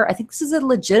mature. I think this is a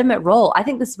legitimate role. I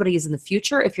think this is what he is in the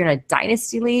future. If you're in a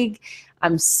dynasty league,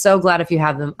 I'm so glad if you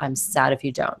have them. I'm sad if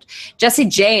you don't. Jesse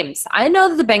James. I know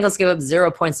that the Bengals gave up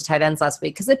 0 points to tight ends last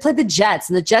week because they played the Jets,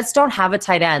 and the Jets don't have a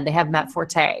tight end. They have Matt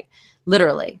Forte.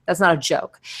 Literally. That's not a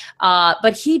joke.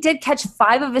 But he did catch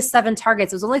 5 of his 7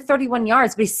 targets. It was only 31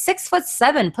 yards, but he's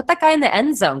 6'7". Put that guy in the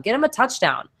end zone. Get him a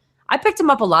touchdown. I picked him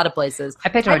up a lot of places. I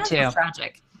picked him up too.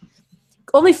 Tragic.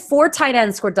 Only 4 tight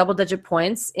ends scored double-digit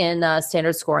points in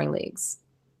standard scoring leagues.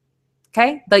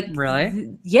 Okay? Like,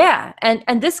 really? Yeah.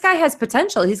 And this guy has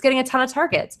potential. He's getting a ton of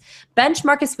targets. Bench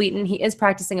Marcus Wheaton. He is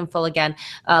practicing in full again.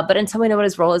 But until we know what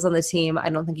his role is on the team,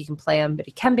 I don't think you can play him, but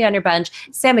he can be on your bench.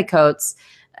 Sammy Coates.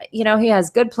 He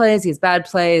has good plays, he has bad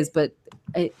plays, but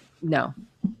no.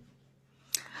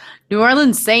 New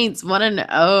Orleans Saints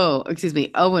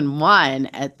 0-1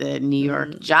 at the New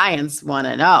York Giants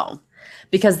 1-0.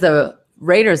 Because the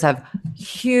Raiders have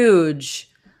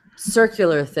huge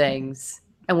circular things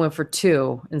and went for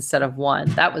 2 instead of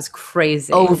 1. That was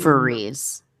crazy.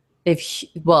 Ovaries. There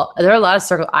are a lot of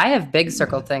circle. I have big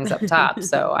circle things up top,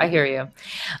 so I hear you.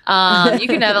 You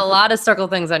can have a lot of circle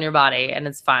things on your body, and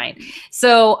it's fine.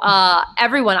 So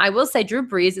everyone, I will say, Drew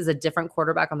Brees is a different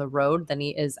quarterback on the road than he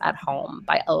is at home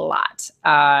by a lot.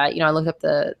 I looked up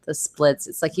the splits.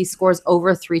 It's like he scores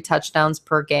over 3 touchdowns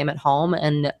per game at home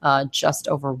and just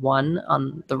over 1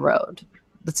 on the road.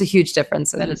 That's a huge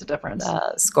difference. That is a difference.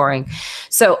 Scoring.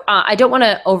 So I don't want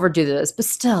to overdo this, but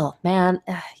still, man,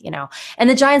 And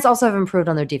the Giants also have improved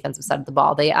on their defensive side of the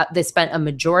ball. They spent a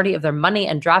majority of their money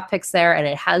and draft picks there, and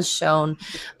it has shown.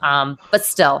 But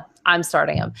still, I'm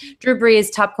starting him. Drew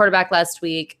Brees, top quarterback last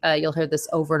week. You'll hear this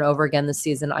over and over again this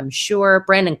season, I'm sure.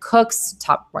 Brandon Cooks,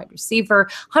 top wide receiver,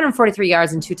 143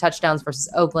 yards and 2 touchdowns versus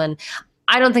Oakland.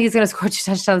 I don't think he's going to score 2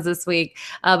 touchdowns this week,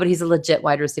 but he's a legit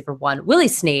wide receiver 1. Willie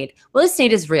Snead. Willie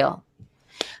Snead is real.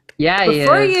 Yeah,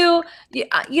 Before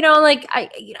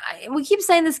we keep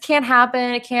saying this can't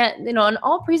happen. It can't, and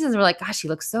all preseasons we're like, gosh, he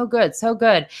looks so good, so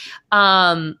good.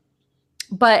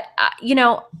 But,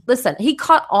 listen, he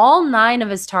caught all 9 of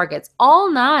his targets,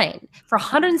 all 9 for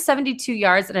 172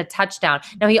 yards and a touchdown.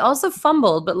 Now, he also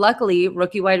fumbled, but luckily,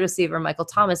 rookie wide receiver Michael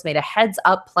Thomas made a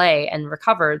heads-up play and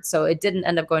recovered, so it didn't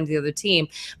end up going to the other team.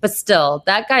 But still,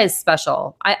 that guy is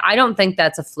special. I don't think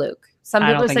that's a fluke. Some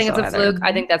people are saying it's a fluke.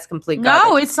 I think that's complete garbage.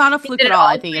 No, it's not a fluke at all.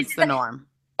 I think it's the norm.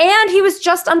 And he was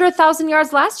just under 1,000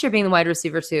 yards last year being the wide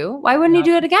receiver, too. Why wouldn't he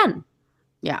do it again?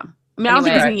 Yeah. I mean, I don't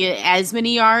think he's going to get as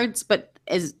many yards, but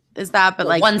is that, but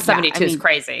like 172 is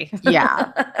crazy.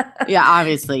 Yeah. Yeah,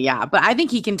 obviously. Yeah. But I think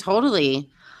he can totally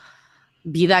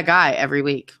be that guy every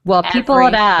week. Well, people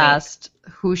had asked,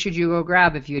 who should you go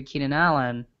grab if you had Keenan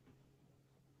Allen?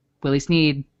 Willie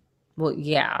Snead. Well,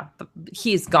 yeah, but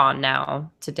he's gone now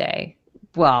today.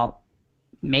 Well,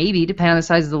 maybe depending on the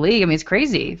size of the league. I mean, it's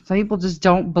crazy. Some people just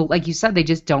don't, like you said, they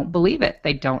just don't believe it.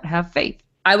 They don't have faith.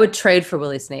 I would trade for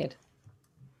Willie Snead.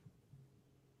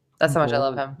 That's how much I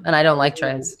love him. And I don't like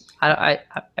trades. I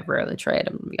rarely trade,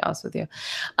 I'm going to be honest with you.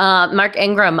 Mark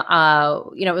Ingram,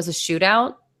 it was a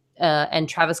shootout, and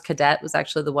Travis Cadet was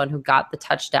actually the one who got the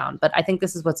touchdown. But I think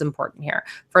this is what's important here.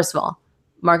 First of all,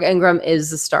 Mark Ingram is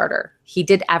the starter. He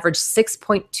did average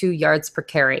 6.2 yards per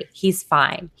carry. He's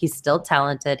fine. He's still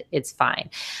talented. It's fine.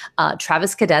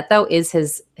 Travis Cadet, though, is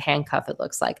his handcuff, it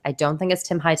looks like. I don't think it's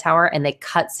Tim Hightower, and they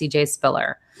cut CJ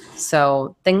Spiller.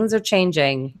 So things are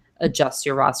changing. Adjust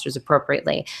your rosters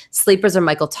appropriately. Sleepers are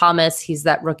Michael Thomas. He's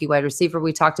that rookie wide receiver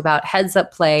we talked about. Heads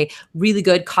up play, really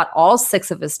good. Caught all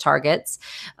 6 of his targets.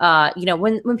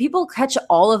 When people catch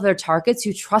all of their targets,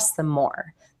 you trust them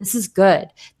more. This is good.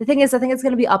 The thing is, I think it's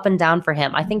going to be up and down for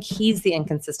him. I think he's the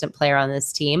inconsistent player on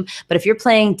this team. But if you're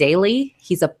playing daily,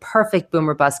 he's a perfect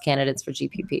boomer bust candidate for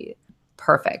GPP.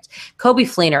 Perfect. Kobe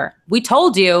Fleener. We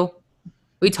told you.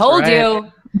 We told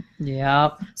you.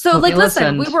 Yeah. So,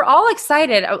 listen, we were all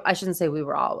excited. I shouldn't say we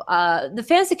were all. The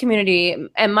fantasy community,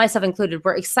 and myself included,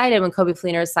 were excited when Kobe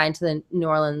Fleener signed to the New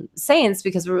Orleans Saints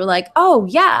because we were like, oh,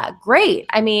 yeah, great.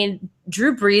 I mean,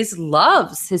 Drew Brees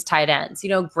loves his tight ends.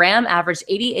 Graham averaged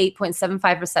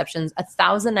 88.75 receptions,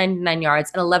 1,099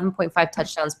 yards, and 11.5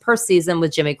 touchdowns per season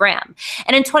with Jimmy Graham.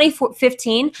 And in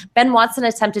 2015, Ben Watson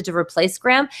attempted to replace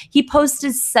Graham. He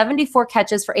posted 74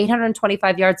 catches for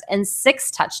 825 yards and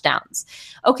 6 touchdowns.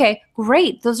 Okay,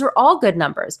 great. Those are all good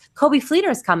numbers. Kobe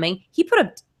Fleener is coming. He put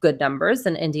up good numbers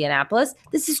in Indianapolis.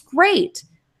 This is great.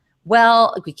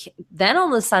 Well, then all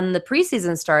of a sudden the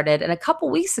preseason started, and a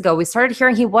couple weeks ago we started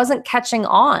hearing he wasn't catching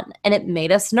on, and it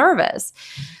made us nervous.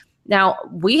 Now,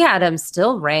 we had him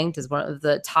still ranked as one of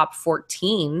the top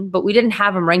 14, but we didn't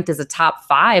have him ranked as a top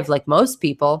 5 like most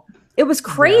people. It was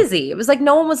crazy. Yeah. It was like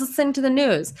no one was listening to the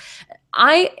news.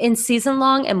 I, in season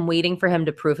long, am waiting for him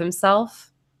to prove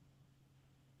himself.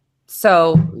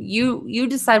 So you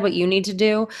decide what you need to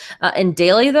do. In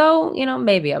daily, though,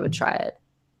 maybe I would try it.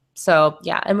 So,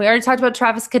 yeah. And we already talked about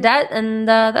Travis Cadet, and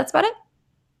that's about it.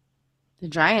 The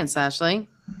Giants, Ashley.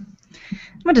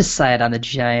 I'm going to decide on the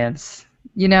Giants.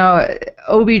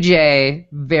 OBJ,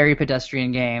 very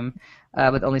pedestrian game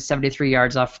with only 73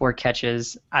 yards off 4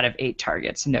 catches out of 8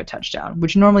 targets, no touchdown,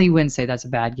 which normally you wouldn't say that's a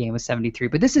bad game with 73,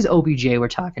 but this is OBJ we're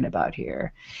talking about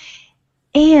here.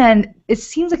 And it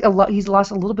seems like he's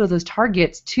lost a little bit of those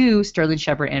targets to Sterling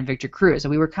Shepard and Victor Cruz. So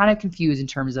we were kind of confused in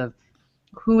terms of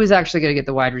who is actually going to get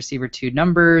the wide receiver 2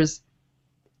 numbers.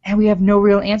 And we have no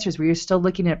real answers. We are still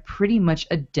looking at pretty much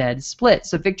a dead split.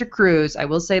 So Victor Cruz, I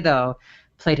will say, though,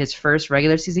 played his first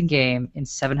regular season game in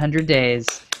 700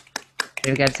 days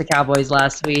against the Cowboys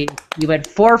last week. He went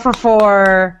 4 for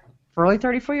 4 for only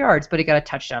 34 yards, but he got a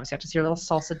touchdown. So you have to see a little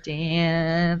salsa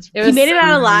dance. He made it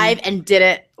out alive and did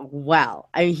it well.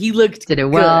 I mean, he looked Did it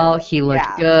well. Good. He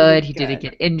looked good. He didn't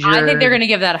get injured. I think they're going to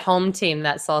give that home team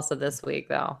that salsa this week,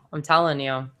 though. I'm telling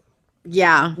you.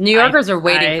 Yeah. New Yorkers are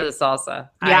waiting for the salsa.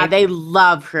 Yeah, they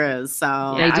love Cruz.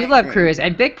 So they do love Cruz.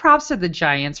 And big props to the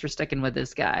Giants for sticking with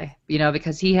this guy,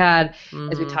 because he had,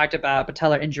 as we talked about, a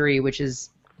patellar injury, which is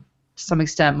to some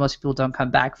extent most people don't come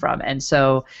back from. And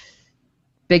so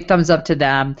big thumbs up to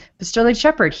them. But Sterling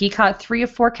Shepard, he caught 3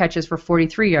 of 4 catches for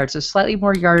 43 yards, so slightly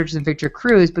more yardage than Victor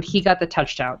Cruz, but he got the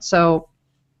touchdown. So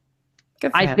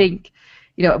I think,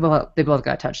 well, they both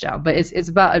got a touchdown, but it's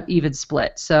about an even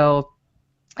split. So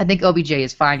I think OBJ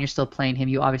is fine. You're still playing him.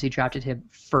 You obviously drafted him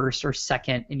first or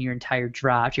second in your entire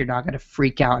draft. You're not going to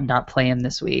freak out and not play him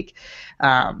this week.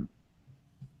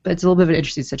 But it's a little bit of an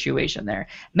interesting situation there.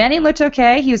 Manning looked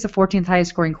okay. He was the 14th highest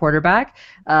scoring quarterback.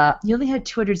 He only had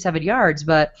 207 yards,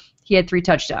 but he had 3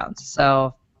 touchdowns.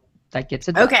 So that gets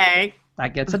it done. Okay.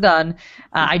 That gets it done.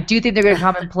 I do think they're going to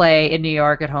come and play in New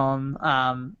York at home.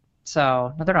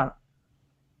 No, they're not.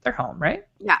 They're home, right?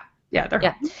 Yeah. Yeah, they're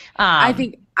home. I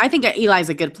think Eli's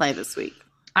a good play this week.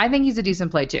 I think he's a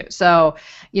decent play too. So,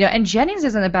 and Jennings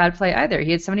isn't a bad play either. He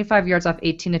had 75 yards off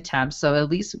 18 attempts. So at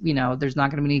least, there's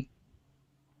not going to be any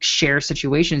share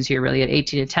situations here really at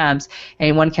 18 attempts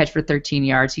and 1 catch for 13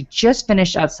 yards. He just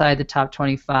finished outside the top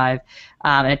 25,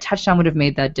 and a touchdown would have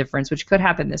made that difference, which could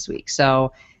happen this week.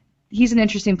 So he's an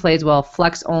interesting play as well.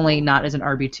 Flex only, not as an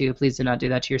RB2. Please do not do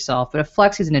that to yourself. But a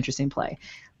flex is an interesting play.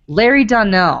 Larry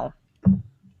Donnell,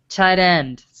 tight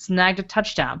end, snagged a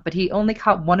touchdown, but he only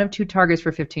caught 1 of 2 targets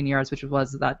for 15 yards, which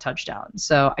was that touchdown.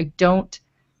 So I don't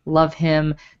love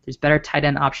him. There's better tight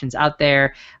end options out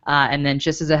there. And then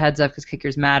just as a heads up, because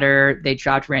kickers matter, they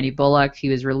dropped Randy Bullock. He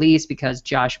was released because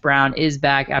Josh Brown is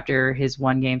back after his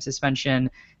 1-game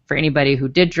suspension. For anybody who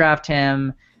did draft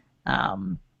him,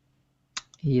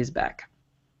 he is back.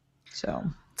 So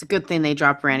it's a good thing they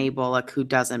dropped Randy Bullock, who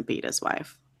doesn't beat his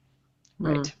wife.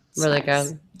 Right. Really nice.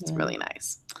 good. It's really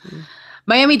nice.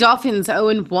 Miami Dolphins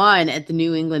 0-1 at the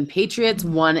New England Patriots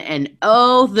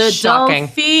 1-0. The Shocking.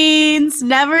 Dolphins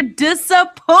never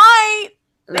disappoint.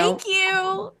 Thank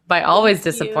you. By always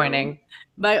disappointing.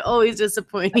 By always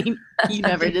disappointing. You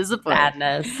never disappoint.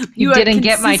 Sadness. You didn't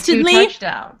get my 2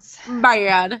 touchdowns.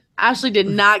 Bad. Ashley did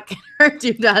not get her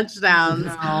 2 touchdowns.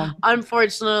 No.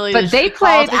 Unfortunately, but they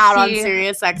played out on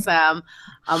Sirius XM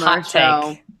on our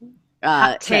show.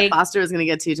 Take. Foster was going to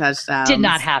get 2 touchdowns. Did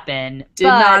not happen. Did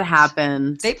not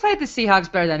happen. They played the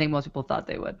Seahawks better than I think most people thought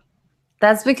they would.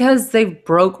 That's because they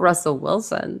broke Russell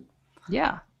Wilson.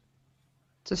 Yeah.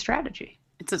 It's a strategy.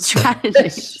 It's a strategy.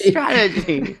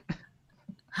 Strategy.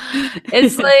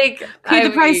 It's like pay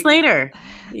the price later.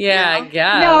 Yeah, I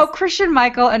guess. No, Christian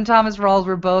Michael and Thomas Rawls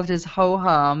were both just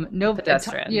ho-hum. No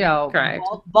pedestrian. Correct.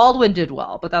 Baldwin did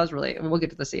well, but that was really, we'll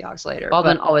get to the Seahawks later.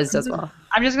 Baldwin always does well.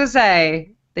 I'm just going to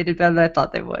say they did better than I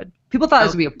thought they would. People thought it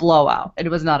was going to be a blowout, and it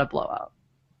was not a blowout.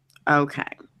 Okay.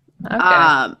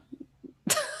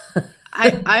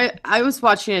 I was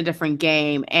watching a different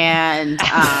game, and it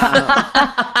wasn't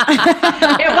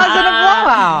a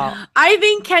blowout. I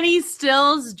think Kenny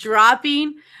Stills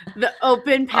dropping the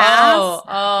open pass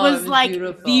was like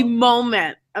beautiful. The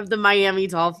moment of the Miami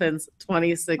Dolphins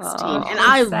 2016. And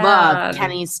I sad. love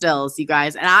Kenny Stills, you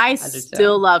guys. And I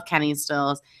still love Kenny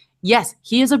Stills. Yes,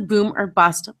 he is a boom or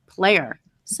bust player.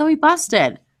 So he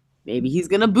busted. Maybe he's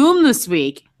going to boom this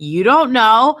week. You don't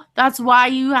know. That's why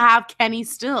you have Kenny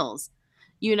Stills.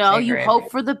 You know, I you agree.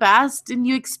 hope for the best and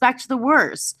you expect the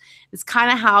worst. It's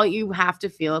kind of how you have to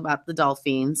feel about the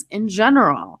Dolphins in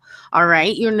general. All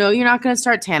right. You know, you're not going to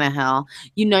start Tannehill.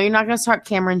 You know, you're not going to start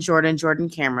Jordan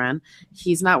Cameron.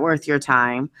 He's not worth your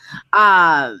time.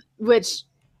 Which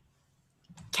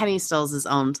Kenny Stills is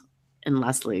owned in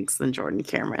less leagues than Jordan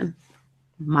Cameron.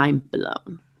 Mind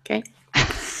blown. Okay.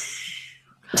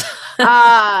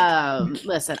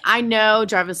 Listen, I know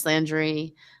Jarvis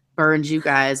Landry burned you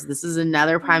guys. This is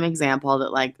another prime example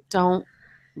that, like, don't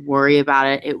worry about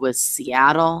it. It was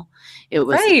Seattle. It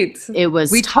was Right. It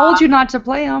was We tough. told you not to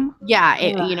play him. Yeah,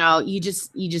 you know, you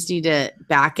just need to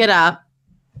back it up.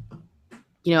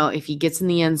 You know, if he gets in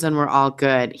the end zone, we're all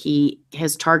good. He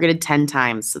has targeted 10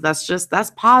 times. So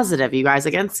that's positive, you guys.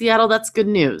 Against Seattle, that's good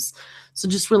news. So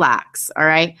just relax, all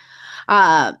right?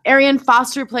 Arian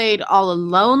Foster played all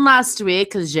alone last week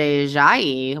because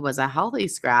Jai was a healthy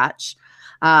scratch.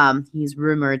 He's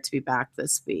rumored to be back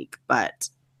this week, but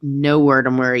no word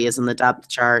on where he is in the depth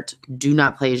chart. Do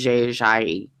not play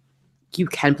Jai. You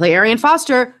can play Arian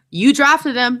Foster. You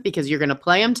drafted him because you're going to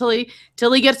play him till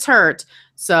he gets hurt.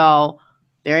 So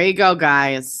there you go,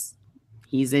 guys.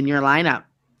 He's in your lineup.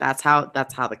 That's how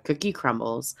the cookie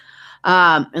crumbles.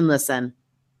 And listen,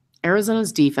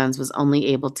 Arizona's defense was only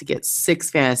able to get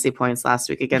 6 fantasy points last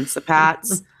week against the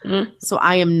Pats. So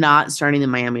I am not starting the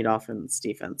Miami Dolphins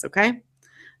defense, okay?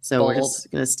 So we're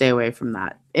just going to stay away from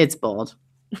that. It's bold.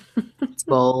 It's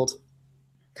bold.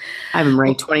 I have him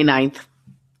ranked 29th.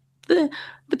 The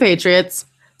Patriots.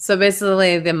 So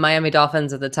basically, the Miami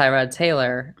Dolphins are the Tyrod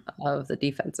Taylor of the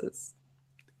defenses.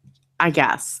 I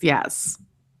guess. Yes.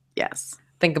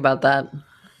 Think about that.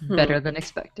 Better than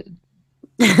expected.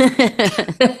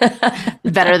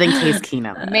 Better than Case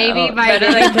Keenum. Maybe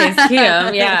better than Case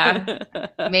Keenum. Yeah.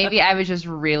 Maybe I was just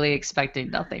really expecting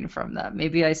nothing from them.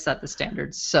 Maybe I set the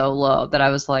standard so low that I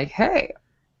was like, hey,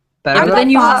 better But than then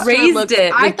you Foster. raised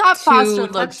it. I with thought Foster 2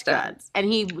 looked good, touchdowns. and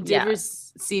he did Yeah.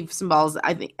 receive some balls.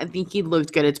 I think he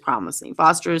looked good. It's promising.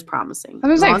 Foster is promising. I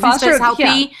was As saying, long as he Foster- stays healthy,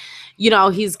 yeah. you know,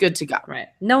 he's good to go. Right.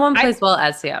 No one plays well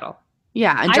at Seattle.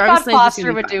 Yeah, and I Jarvis thought Landry's Foster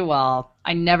gonna be would fine. do well.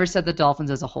 I never said the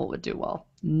Dolphins as a whole would do well.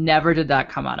 Never did that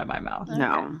come out of my mouth.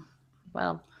 No.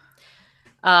 Well,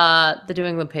 the New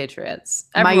England Patriots.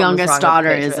 My Everyone was wrong youngest with the daughter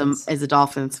Patriots. is a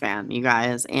Dolphins fan, you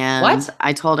guys, and What?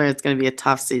 I told her it's going to be a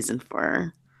tough season for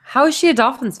her How is she a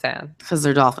Dolphins fan? because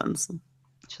they're Dolphins.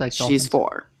 She's She's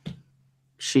 4.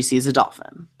 She sees a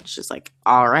Dolphin. She's like,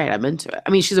 all right, I'm into it. I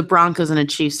mean, she's a Broncos and a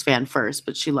Chiefs fan first,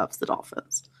 but she loves the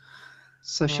Dolphins.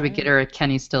 So should we get her a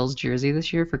Kenny Stills jersey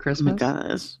this year for Oh my Christmas?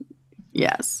 gosh.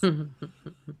 Yes.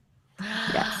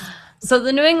 Yes. So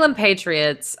the New England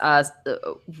Patriots,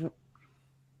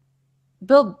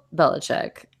 Bill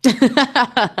Belichick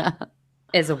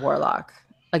is a warlock.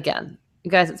 Again, you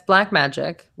guys, it's black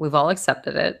magic. We've all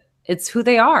accepted it. It's who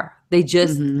they are. They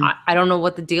just, I don't know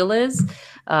what the deal is.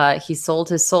 He sold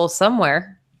his soul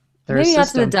somewhere. Maybe not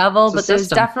to the devil, but there's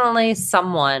definitely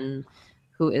someone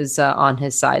who is on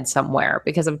his side somewhere,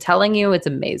 because I'm telling you, it's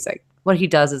amazing. What he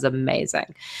does is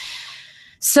amazing.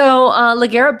 So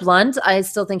LeGarrette Blount, I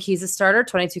still think he's a starter.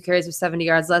 22 carries with 70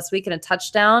 yards last week and a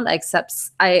touchdown. I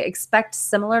expect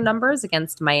similar numbers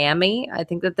against Miami. I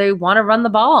think that they want to run the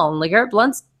ball, and LeGarrette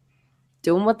Blount's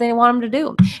doing what they want him to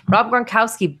do. Rob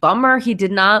Gronkowski, bummer he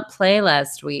did not play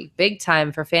last week. Big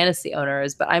time for fantasy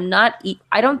owners, but I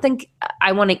don't think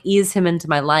I want to ease him into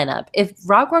my lineup. If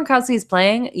Rob Gronkowski is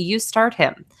playing, you start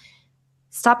him.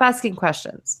 Stop asking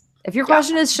questions. If your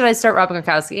question is, should I start Rob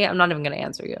Gronkowski? I'm not even going to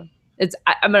answer you.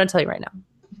 I'm going to tell you right now.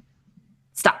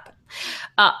 Stop.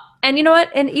 And you know what?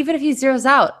 And even if he zeroes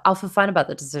out, I'll feel fine about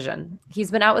the decision.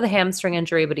 He's been out with a hamstring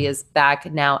injury, but he is back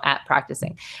now at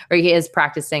practicing. Or he is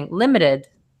practicing limited,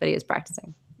 but he is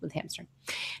practicing with hamstring.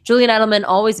 Julian Edelman,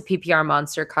 always a PPR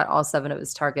monster, caught all 7 of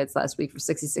his targets last week for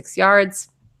 66 yards.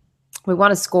 We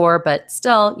want to score, but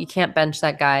still, you can't bench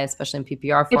that guy, especially in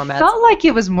PPR formats. It felt like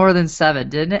it was more than 7,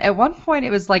 didn't it? At one point, it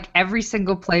was like every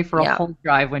single play for a whole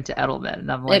drive went to Edelman.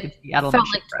 And I'm like, Edelman felt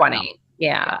like 20. Right,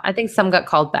 Yeah, I think some got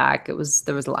called back. There was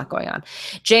a lot going on.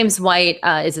 James White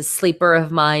is a sleeper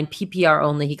of mine. PPR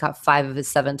only. He caught 5 of his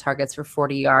 7 targets for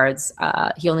 40 yards.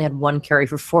 He only had 1 carry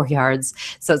for 4 yards.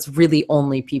 So it's really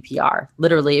only PPR.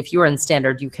 Literally, if you were in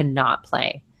standard, you cannot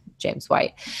play James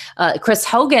White. Chris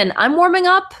Hogan, I'm warming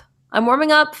up.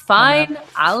 Fine.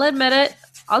 I'll admit it.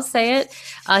 I'll say it.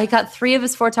 He got 3 of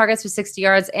his 4 targets for 60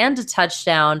 yards and a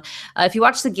touchdown. If you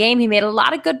watch the game, he made a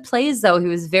lot of good plays, though. He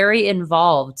was very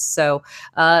involved. So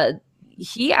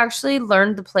he actually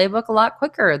learned the playbook a lot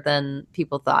quicker than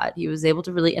people thought. He was able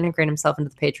to really integrate himself into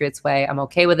the Patriots way. I'm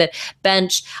okay with it.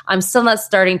 Bench, I'm still not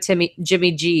starting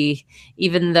Jimmy G,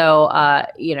 even though,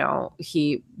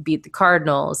 he beat the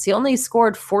Cardinals. He only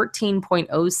scored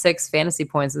 14.06 fantasy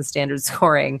points in standard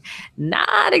scoring.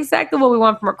 Not exactly what we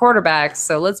want from our quarterbacks.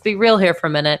 So let's be real here for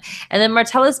a minute. And then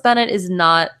Martellus Bennett is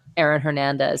not Aaron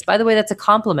Hernandez. By the way, that's a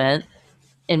compliment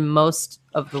in most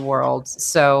of the world.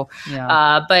 So,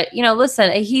 but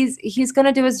listen, he's going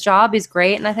to do his job. He's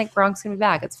great. And I think Gronk's going to be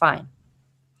back. It's fine.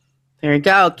 There you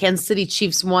go. Kansas City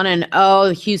Chiefs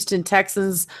 1-0. Houston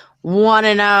Texans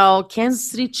 1-0. Kansas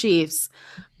City Chiefs,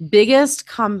 biggest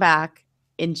comeback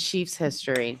in Chiefs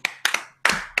history.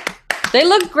 They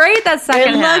looked great that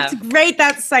second half. They looked great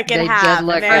that second half. Did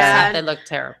look First half, they looked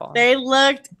terrible. They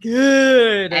looked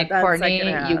good. And Courtney,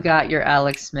 you got your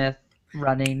Alex Smith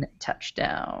running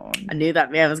touchdown. I knew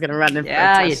that man was going to run in for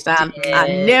a you touchdown. did. I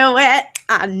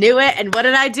knew it. And what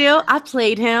did I do? I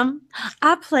played him.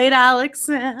 I played Alex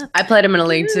Smith. I played him in a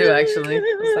league too, actually.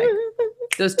 It's like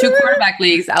those 2 quarterback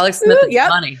leagues. Alex Smith is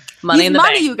money. Money He's in the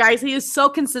money, bank. you guys. He is so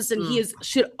consistent. He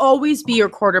should always be your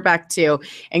quarterback too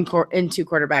in 2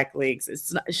 quarterback leagues.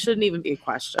 It shouldn't even be a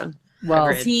question.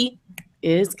 Well, he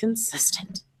is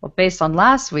consistent. Well, based on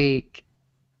last week,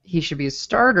 he should be a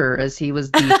starter as he was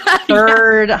the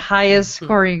 3rd highest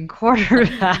scoring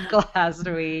quarterback last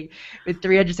week with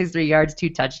 363 yards, 2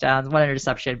 touchdowns, 1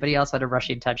 interception, but he also had a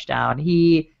rushing touchdown.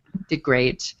 He did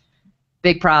great.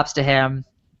 Big props to him.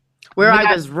 Where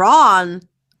I was wrong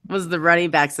was the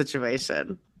running back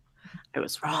situation. I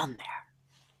was wrong there.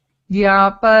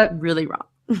 Yeah, but Really wrong.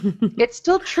 it's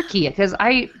still tricky because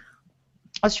I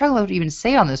was struggling to even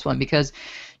say on this one because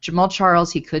Jamal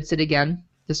Charles, he could sit again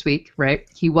this week, right?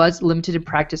 He was limited in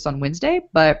practice on Wednesday,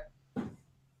 but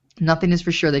nothing is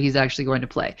for sure that he's actually going to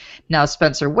play. Now,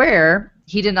 Spencer Ware,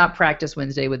 he did not practice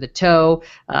Wednesday with a toe.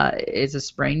 It's a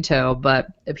sprained toe, but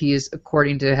if he is,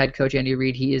 according to head coach Andy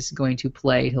Reid, he is going to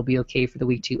play. He'll be okay for the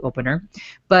week 2 opener.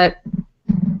 But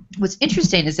what's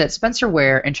interesting is that Spencer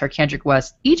Ware and Charkandrick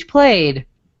West each played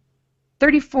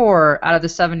 34 out of the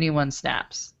 71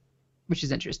 snaps, which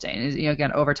is interesting.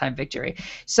 Again, overtime victory.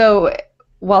 So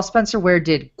while Spencer Ware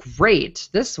did great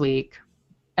this week,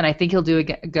 and I think he'll do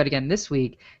good again this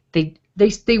week,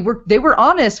 they were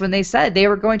honest when they said they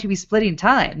were going to be splitting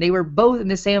time. They were both in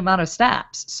the same amount of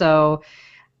snaps. So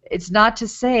it's not to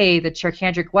say that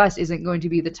Charkandrick West isn't going to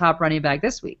be the top running back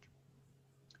this week.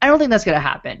 I don't think that's going to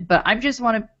happen, but I just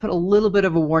want to put a little bit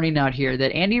of a warning out here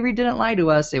that Andy Reid didn't lie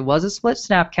to us. It was a split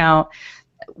snap count.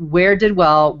 Ware did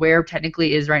well. Ware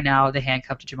technically is right now the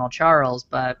handcuff to Jamal Charles,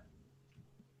 but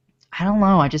I don't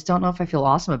know. I just don't know if I feel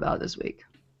awesome about it this week.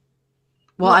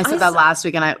 Well, I said that last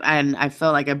week, and I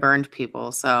felt like I burned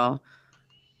people. So,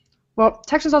 well,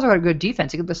 Texans also got a good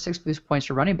defense. They get the 6 boost points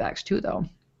for running backs too, though.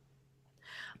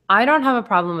 I don't have a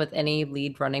problem with any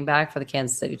lead running back for the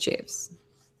Kansas City Chiefs.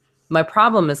 My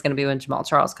problem is going to be when Jamal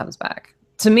Charles comes back.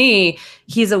 To me,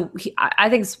 I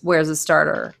think Ware's a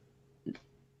starter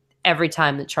every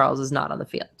time that Charles is not on the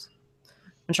field.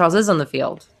 When Charles is on the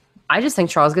field, I just think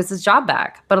Charles gets his job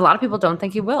back, but a lot of people don't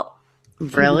think he will.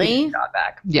 Really? Job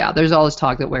back. Yeah, there's all this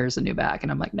talk that Ware's the new back,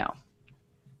 and I'm like, no.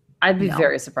 I'd be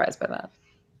very surprised by that.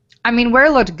 I mean,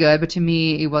 Ware looked good, but to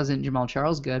me, it wasn't Jamal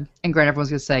Charles good. And granted, everyone's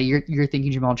going to say, you're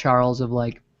thinking Jamal Charles of,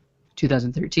 like,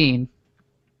 2013.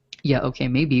 Yeah, okay,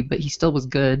 maybe, but he still was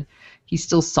good. He's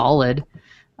still solid.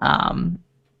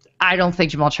 I don't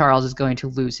think Jamal Charles is going to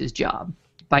lose his job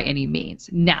by any means.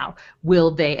 Now, will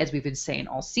they, as we've been saying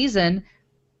all season,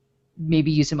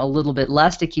 maybe use him a little bit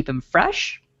less to keep him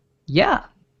fresh? Yeah,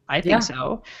 I think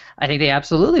so. I think they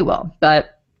absolutely will.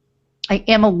 But I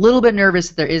am a little bit nervous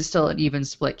that there is still an even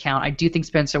split count. I do think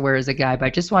Spencer Ware is a guy, but I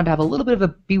just wanted to have a little bit of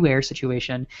a beware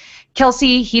situation.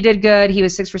 Kelsey, he did good. He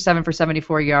was 6 for 7 for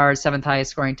 74 yards, 7th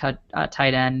highest scoring tight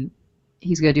end.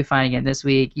 He's going to do fine again this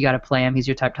week. You got to play him. He's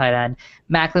your top tight end.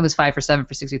 Macklin was 5 for 7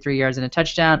 for 63 yards and a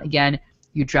touchdown. Again,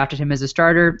 you drafted him as a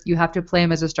starter. You have to play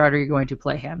him as a starter. You're going to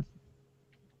play him.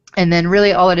 And then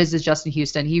really all it is Justin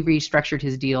Houston. He restructured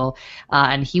his deal,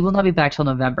 and he will not be back till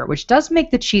November, which does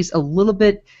make the Chiefs a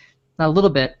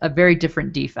very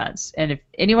different defense. And if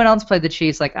anyone else played the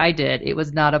Chiefs like I did, it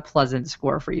was not a pleasant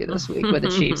score for you this week with the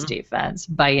Chiefs defense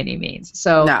by any means.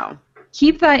 So no.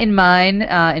 Keep that in mind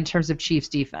in terms of Chiefs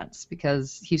defense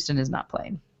because Houston is not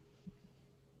playing.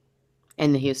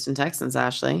 And the Houston Texans,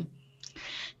 Ashley.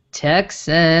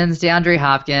 Texans, DeAndre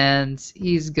Hopkins,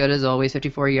 he's good as always,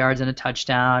 54 yards and a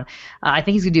touchdown. I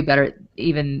think he's going to do better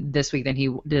even this week than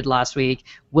he did last week.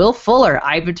 Will Fuller,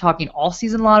 I've been talking all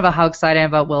season long about how excited I am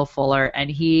about Will Fuller, and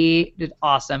he did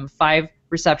awesome. 5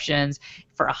 receptions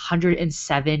for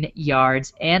 107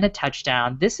 yards and a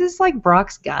touchdown. This is like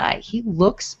Brock's guy. He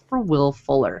looks for Will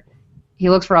Fuller. He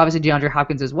looks for obviously DeAndre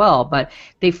Hopkins as well, but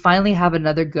they finally have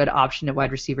another good option at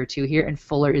wide receiver 2 here, and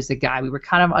Fuller is the guy. We were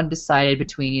kind of undecided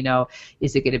between,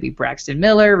 is it going to be Braxton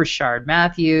Miller, Rashard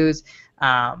Matthews,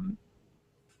 but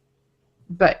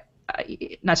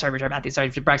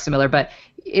Braxton Miller, but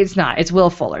it's not. It's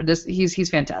Will Fuller. He's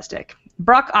fantastic.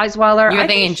 Brock Osweiler. You're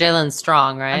thinking Jalen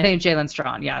Strong, right? I'm thinking Jalen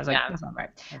Strong. Yeah, I was like, that's not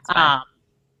right.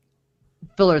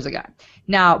 Fuller's a guy.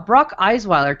 Now, Brock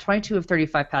Osweiler, 22 of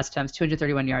 35 pass attempts,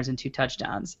 231 yards and 2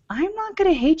 touchdowns. I'm not going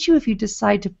to hate you if you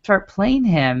decide to start playing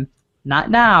him. Not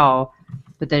now,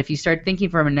 but then if you start thinking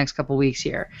for him in the next couple weeks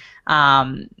here.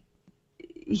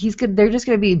 He's good. They're just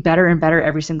going to be better and better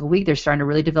every single week. They're starting to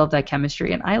really develop that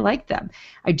chemistry, and I like them.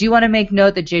 I do want to make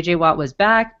note that J.J. Watt was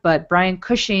back, but Brian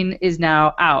Cushing is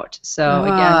now out. So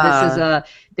again, this is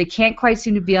they can't quite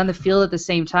seem to be on the field at the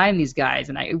same time, these guys,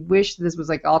 and I wish this was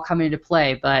like all coming into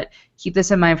play. But keep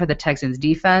this in mind for the Texans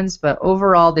defense. But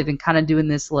overall, they've been kind of doing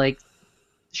this like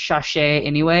sachet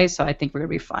anyway, so I think we're going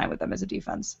to be fine with them as a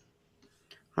defense.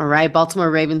 All right,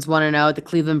 Baltimore Ravens 1-0. The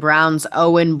Cleveland Browns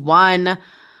 0-1.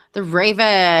 The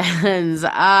Ravens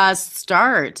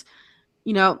start.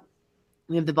 We have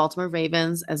the Baltimore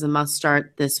Ravens as a must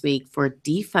start this week for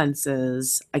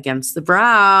defenses against the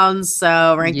Browns.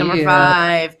 So ranked number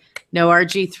 5. No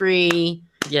RG3.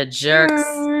 Yeah,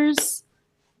 jerks.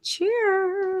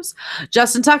 Cheers.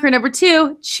 Justin Tucker, number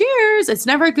 2. Cheers. It's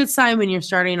never a good sign when you're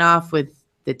starting off with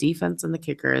the defense and the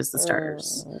kicker as the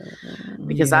starters.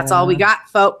 Because that's all we got,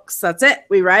 folks. That's it.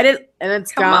 We write it, and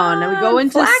it's gone. Now we go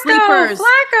into sleepers.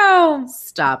 Flacco.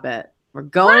 Stop it. We're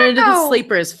going into the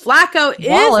sleepers. Flacco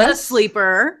is a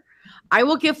sleeper. I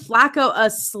will give Flacco a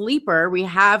sleeper. We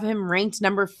have him ranked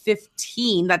number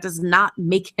 15. That does not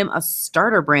make him a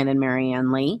starter, Brandon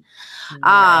Marianne Lee.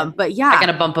 But yeah. I got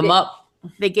to bump him up.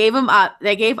 They gave up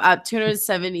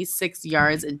 276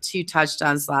 yards and 2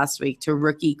 touchdowns last week to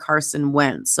rookie Carson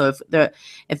Wentz. So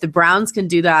if the Browns can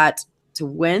do that to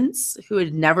Wentz, who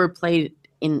had never played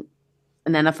in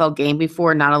an NFL game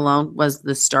before, not alone was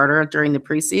the starter during the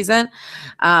preseason,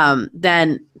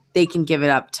 then they can give it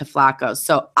up to Flacco.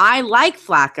 So I like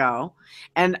Flacco,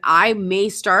 and I may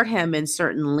start him in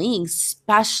certain leagues,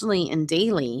 especially in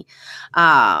daily.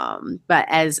 But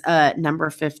as number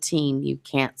 15, you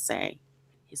can't say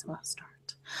he's a must start.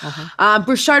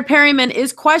 Brashard Perryman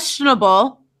is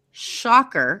questionable.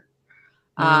 Shocker.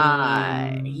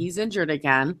 He's injured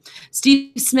again.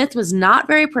 Steve Smith was not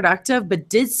very productive, but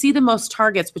did see the most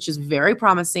targets, which is very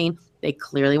promising. They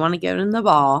clearly want to give him the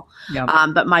ball. Yep.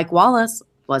 But Mike Wallace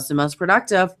was the most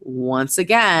productive once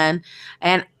again.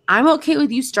 And I'm okay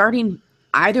with you starting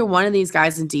either one of these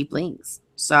guys in deep leagues.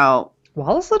 So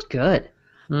Wallace looked good.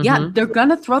 Yeah, they're going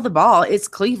to throw the ball. It's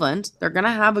Cleveland. They're going to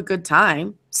have a good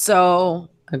time. So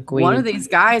one of these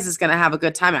guys is going to have a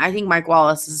good time. I think Mike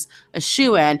Wallace is a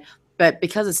shoo-in, but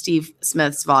because of Steve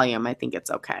Smith's volume, I think it's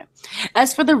okay.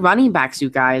 As for the running backs, you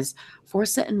guys,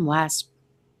 Forsett and West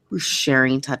were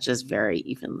sharing touches very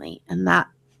evenly, and that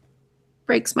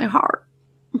breaks my heart.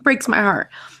 It breaks my heart.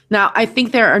 Now, I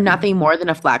think there are nothing more than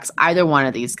a flex, either one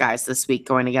of these guys this week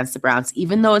going against the Browns,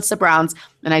 even though it's the Browns,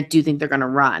 and I do think they're going to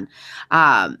run.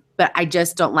 But I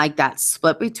just don't like that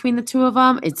split between the two of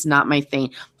them. It's not my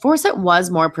thing. Forsett was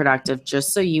more productive,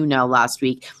 just so you know, last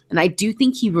week, and I do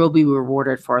think he will be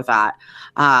rewarded for that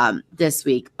this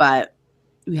week. But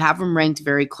we have them ranked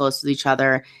very close with each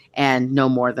other and no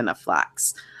more than a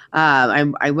flex.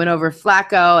 I went over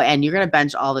Flacco, and you're going to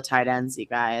bench all the tight ends, you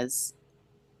guys.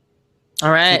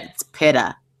 All right. It's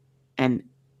Pitta, and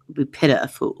we Pitta a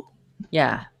fool.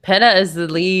 Yeah. Pitta is the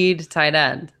lead tight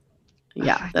end.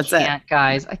 Yeah, that's it.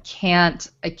 Guys. I cannot.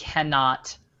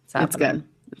 It's good.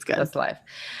 It's good. That's life.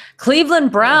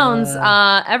 Cleveland Browns,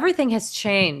 everything has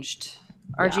changed.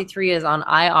 RG3 is on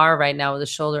IR right now with a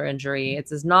shoulder injury.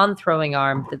 It's his non-throwing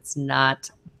arm that's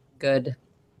not good.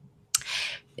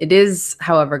 It is,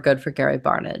 however, good for Gary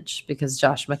Barnidge because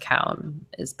Josh McCown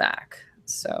is back.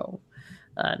 So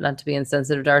not to be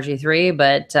insensitive to RG3,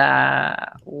 but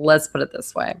let's put it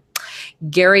this way.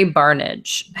 Gary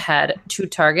Barnidge had 2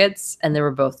 targets, and they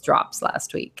were both drops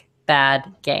last week.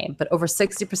 Bad game. But over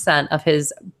 60% of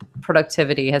his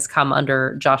productivity has come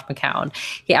under Josh McCown.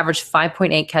 He averaged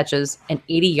 5.8 catches and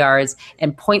 80 yards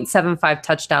and 0.75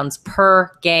 touchdowns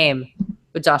per game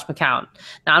with Josh McCown.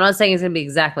 Now, I'm not saying it's going to be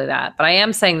exactly that, but I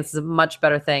am saying this is a much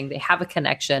better thing. They have a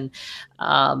connection,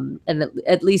 and it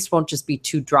at least won't just be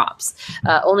 2 drops.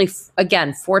 Only,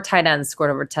 again, 4 tight ends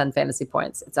scored over 10 fantasy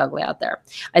points. It's ugly out there.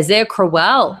 Isaiah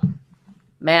Crowell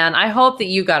Man, I hope that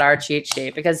you got our cheat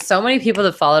sheet because so many people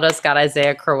that followed us got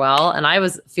Isaiah Crowell, and I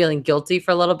was feeling guilty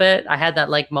for a little bit. I had that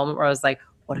like moment where I was like,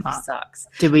 what if he sucks?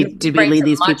 Did we lead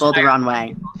these people the wrong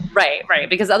way? Right.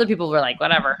 Because other people were like,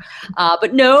 whatever.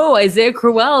 But no, Isaiah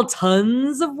Crowell,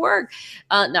 tons of work.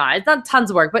 No, it's not tons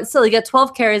of work, but still, he got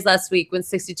 12 carries last week, went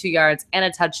 62 yards and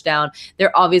a touchdown.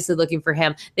 They're obviously looking for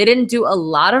him. They didn't do a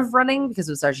lot of running because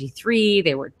it was RG3.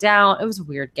 They were down. It was a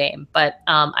weird game. But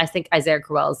I think Isaiah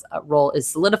Crowell's role is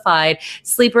solidified.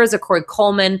 Sleepers are Corey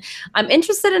Coleman. I'm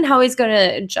interested in how he's going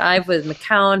to jive with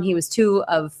McCown. He was 2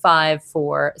 of 5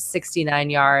 for 69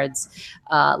 yards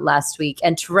last week.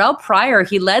 And Terrell Pryor,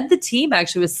 he led the team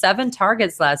actually with 7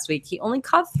 targets last week. He only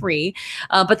caught 3,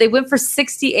 but they went for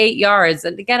 68 yards.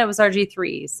 And again, it was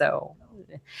RG3. So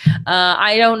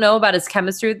I don't know about his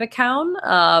chemistry with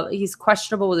McCown. He's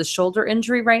questionable with his shoulder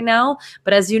injury right now.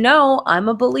 But as you know, I'm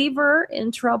a believer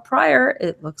in Terrell Pryor.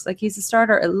 It looks like he's a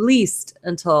starter at least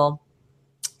until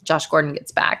Josh Gordon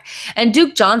gets back. And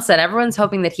Duke Johnson, everyone's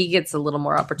hoping that he gets a little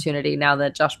more opportunity now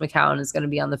that Josh McCown is going to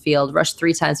be on the field. Rushed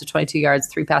 3 times for 22 yards,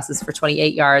 3 passes for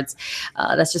 28 yards.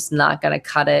 That's just not going to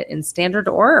cut it in standard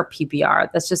or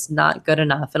PPR. That's just not good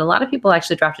enough. And a lot of people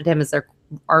actually drafted him as their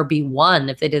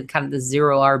RB1 if they did kind of the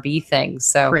 0 RB thing.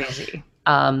 So Crazy.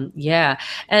 Yeah.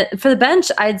 And for the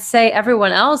bench, I'd say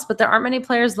everyone else, but there aren't many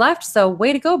players left. So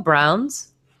way to go,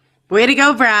 Browns. Way to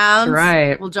go, Browns.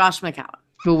 Right. Well, Josh McCown.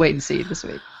 We'll wait and see this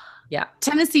week. Yeah.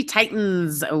 Tennessee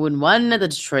Titans 0-1. The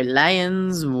Detroit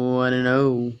Lions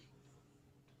 1-0.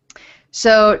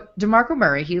 So DeMarco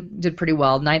Murray, he did pretty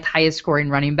well. 9th highest scoring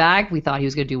running back. We thought he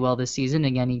was going to do well this season.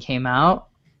 Again, he came out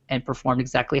and performed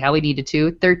exactly how he needed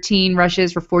to. 13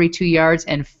 rushes for 42 yards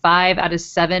and 5 out of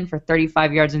 7 for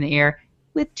 35 yards in the air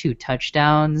with 2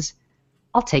 touchdowns.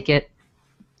 I'll take it.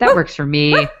 That works for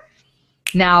me.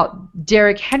 Now,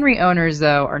 Derrick Henry owners,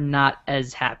 though, are not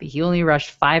as happy. He only rushed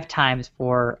 5 times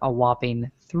for a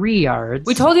whopping 3 yards.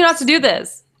 We told you not to do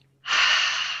this.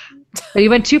 But he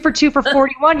went 2 for 2 for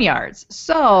 41 yards.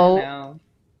 So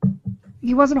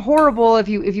he wasn't horrible if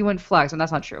you went flex. And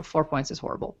that's not true. 4 points is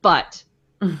horrible. But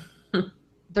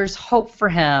there's hope for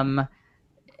him.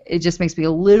 It just makes me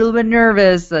a little bit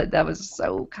nervous that was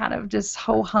so kind of just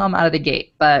ho-hum out of the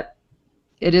gate. But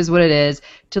it is what it is.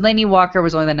 Delaney Walker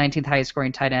was only the 19th highest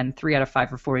scoring tight end, 3 out of 5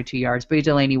 for 42 yards. But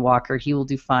Delaney Walker, he will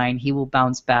do fine. He will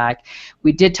bounce back.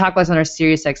 We did talk about this on our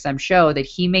SiriusXM show that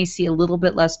he may see a little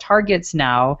bit less targets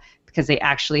now because they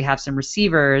actually have some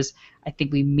receivers. I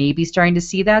think we may be starting to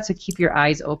see that, so keep your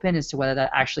eyes open as to whether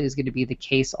that actually is going to be the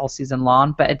case all season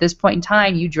long. But at this point in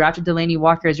time, you drafted Delaney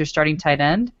Walker as your starting tight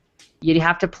end. You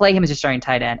have to play him as your starting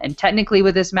tight end. And technically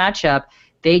with this matchup,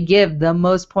 they give the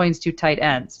most points to tight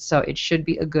ends, so it should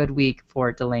be a good week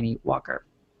for Delaney Walker.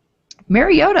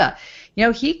 Mariota,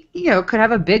 he could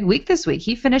have a big week this week.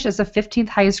 He finished as the 15th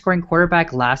highest scoring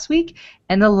quarterback last week,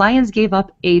 and the Lions gave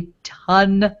up a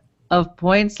ton of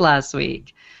points last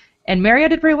week. And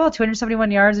Mariota did pretty well,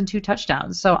 271 yards and 2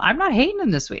 touchdowns. So I'm not hating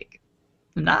him this week.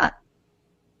 I'm not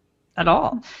at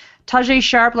all. Tajay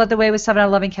Sharp led the way with 7 out of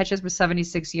 11 catches with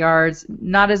 76 yards.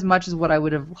 Not as much as what I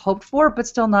would have hoped for, but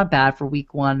still not bad for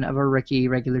week 1 of a rookie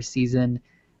regular season.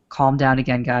 Calm down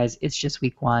again, guys. It's just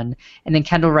week 1. And then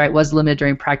Kendall Wright was limited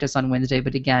during practice on Wednesday,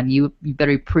 but again, you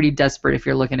better be pretty desperate if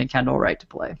you're looking at Kendall Wright to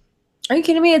play. Are you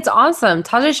kidding me? It's awesome.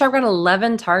 Tajay Sharp got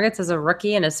 11 targets as a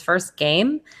rookie in his first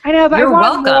game. I know, but You're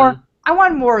welcome. More. I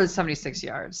wanted more than 76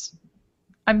 yards.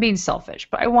 I'm being selfish,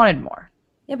 but I wanted more.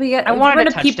 Yeah, but I wanted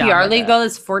a PPR league, though,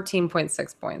 that's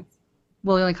 14.6 points.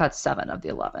 Well, he only caught 7 of the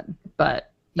 11,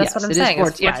 but that's what I'm saying.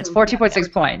 It's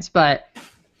 14.6 points, but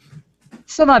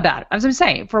still not bad. As I'm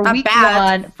saying, for Not week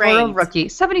bad. 1, for a rookie,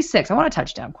 76. I want a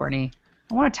touchdown, Courtney.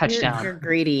 I want a touchdown. You're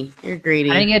greedy. You're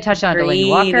greedy. I didn't get a touchdown on Delaney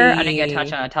Walker. I didn't get a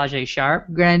touchdown on Tajay Sharp.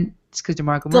 Granted, it's because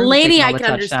DeMarco Murray. Delaney, I can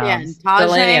understand.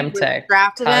 Tajay,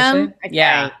 drafted him. Okay.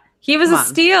 Yeah. He was a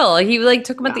steal. He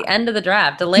took him at the end of the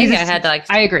draft. Delaney, I had to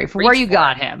I agree. For where you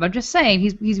got him, I'm just saying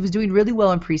he was doing really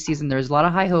well in preseason. There's a lot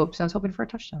of high hopes. I was hoping for a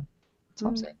touchdown. That's what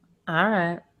I'm saying. All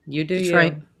right, you do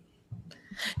Detroit.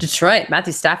 Detroit.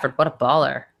 Matthew Stafford, what a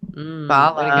baller!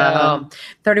 Baller.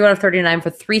 31 of 39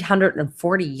 for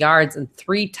 340 yards and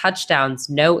 3 touchdowns,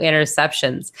 no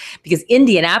interceptions. Because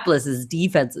Indianapolis's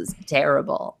defense is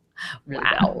terrible. Really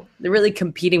wow, bad. They're really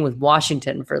competing with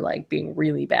Washington for being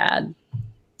really bad.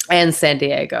 And San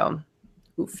Diego.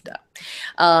 Oofed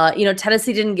up.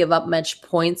 Tennessee didn't give up much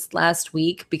points last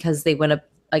week because they went up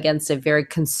against a very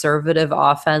conservative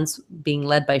offense being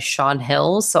led by Sean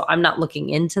Hill. So I'm not looking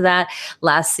into that.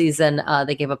 Last season,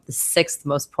 they gave up the 6th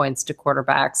most points to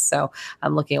quarterbacks. So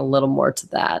I'm looking a little more to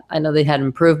that. I know they had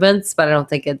improvements, but I don't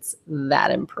think it's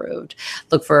that improved.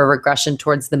 Look for a regression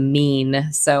towards the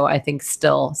mean. So I think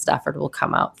still Stafford will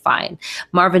come out fine.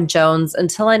 Marvin Jones,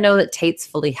 until I know that Tate's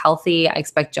fully healthy, I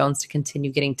expect Jones to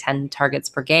continue getting 10 targets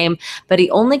per game, but he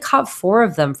only caught 4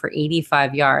 of them for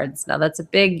 85 yards. Now that's a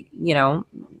big,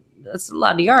 that's a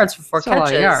lot of yards for 4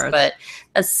 catches, but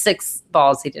that's 6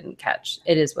 balls he didn't catch.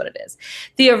 It is what it is.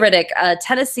 Theo Riddick,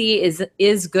 Tennessee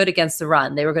is good against the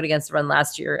run. They were good against the run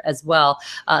last year as well,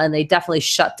 and they definitely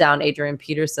shut down Adrian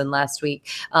Peterson last week.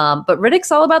 But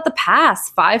Riddick's all about the pass,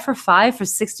 5 for 5 for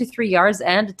 63 yards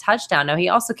and a touchdown. Now, he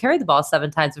also carried the ball 7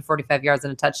 times for 45 yards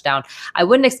and a touchdown. I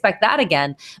wouldn't expect that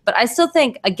again, but I still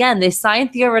think, again, they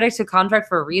signed Theo Riddick to a contract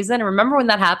for a reason. Remember when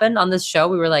that happened on this show?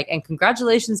 We were like, and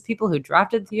congratulations, people who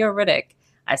drafted Theo Riddick.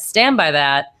 I stand by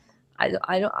that.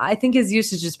 I think his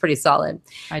usage is pretty solid.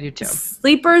 I do too.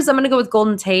 Sleepers, I'm going to go with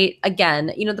Golden Tate. Again,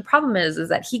 the problem is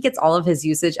that he gets all of his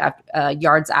usage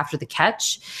yards after the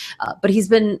catch, but he's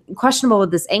been questionable with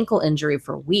this ankle injury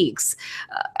for weeks.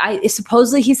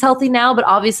 Supposedly he's healthy now, but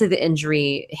obviously the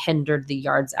injury hindered the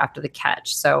yards after the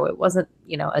catch, so it wasn't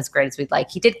as great as we'd like.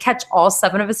 He did catch all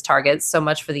 7 of his targets, so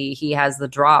much for he has the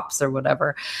drops or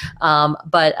whatever,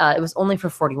 but it was only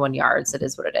for 41 yards. It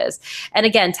is what it is. And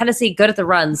again, Tennessee good at the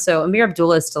run, so Amir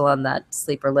Abdullah is still on that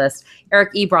sleeper list.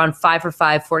 Eric Ebron, 5 for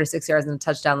 5, 46 yards and a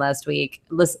touchdown last week.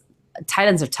 Listen, tight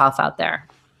ends are tough out there.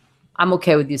 I'm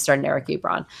okay with you starting Eric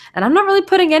Ebron, and I'm not really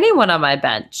putting anyone on my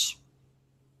bench.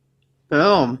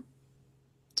 Boom.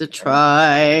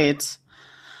 Detroit.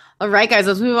 All right, guys,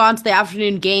 let's move on to the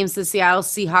afternoon games. The Seattle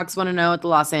Seahawks 1-0 at the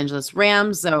Los Angeles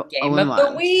Rams. So Game of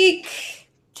the week.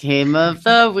 Game of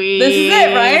the week. This is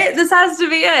it, right? This has to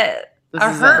be it.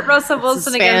 I hurt Russell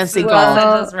Wilson against the Los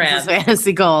Angeles Rams. This is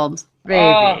fantasy gold.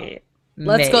 Baby.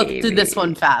 Let's go through this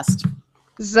one fast.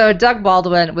 So Doug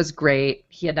Baldwin was great.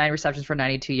 He had 9 receptions for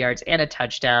 92 yards and a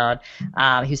touchdown.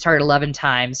 He was targeted 11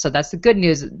 times. So that's the good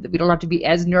news. We don't have to be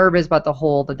as nervous about the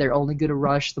whole that they're only going to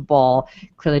rush the ball.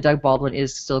 Clearly, Doug Baldwin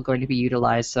is still going to be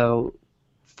utilized, so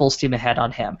full steam ahead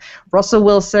on him. Russell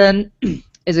Wilson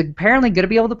is apparently going to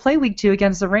be able to play week 2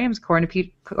 against the Rams. According to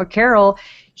Pete Carroll,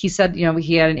 he said,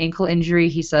 he had an ankle injury.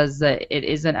 He says that it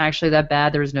isn't actually that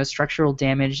bad. There was no structural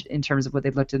damage in terms of what they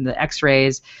looked in the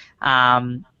x-rays.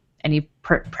 And he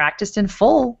practiced in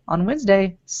full on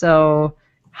Wednesday. So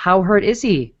how hurt is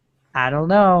he? I don't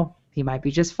know. He might be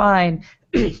just fine,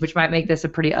 which might make this a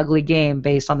pretty ugly game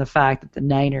based on the fact that the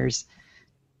Niners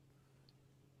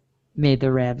made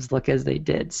the Rams look as they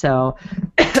did. So,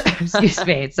 excuse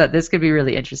me. So this could be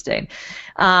really interesting.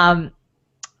 I'm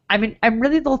really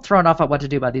a little thrown off at what to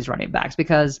do about these running backs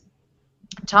because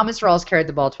Thomas Rawls carried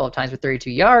the ball 12 times for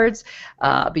 32 yards.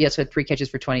 But he also had 3 catches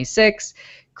for 26.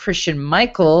 Christian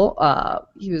Michael,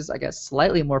 he was, I guess,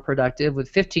 slightly more productive with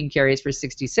 15 carries for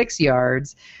 66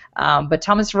 yards. But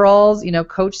Thomas Rawls,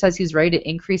 coach says he's ready to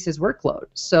increase his workload.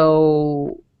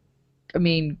 So,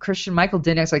 Christian Michael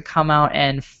didn't actually come out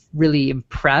and really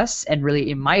impress and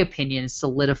really, in my opinion,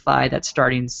 solidify that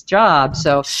starting job.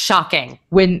 So shocking.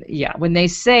 When they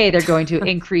say they're going to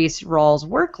increase Rawls'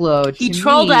 workload, he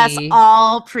trolled us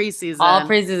all preseason. All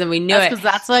preseason, we knew it. Because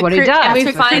that's what he does. And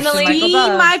we finally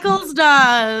Michaels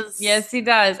does. Yes, he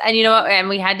does. And you know what? And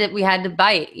we had to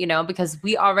bite, because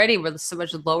we already were so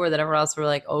much lower than everyone else. We're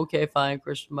like, okay, fine,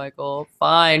 Christian Michael,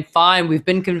 fine. We've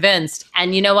been convinced.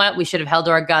 And you know what? We should have held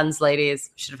to our guns, ladies.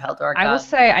 We should have held to our guns. I will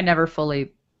say I never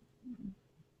fully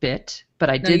bit, but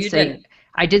I did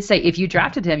say if you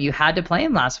drafted him, you had to play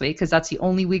him last week because that's the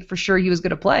only week for sure he was going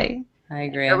to play. I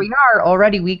agree. Here we are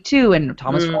already week 2, and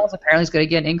Thomas Rawls apparently is going to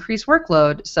get an increased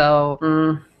workload. So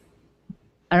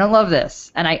I don't love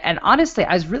this, and honestly,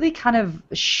 I was really kind of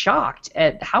shocked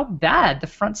at how bad the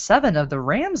front 7 of the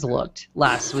Rams looked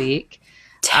last week.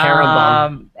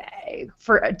 Terrible.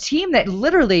 For a team that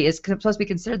literally is supposed to be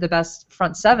considered the best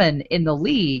front 7 in the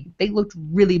league, they looked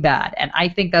really bad, and I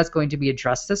think that's going to be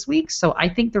addressed this week. So I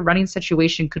think the running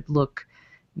situation could look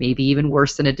maybe even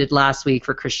worse than it did last week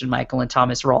for Christian Michael and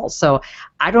Thomas Rawls. So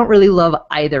I don't really love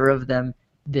either of them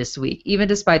this week, even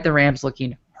despite the Rams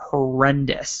looking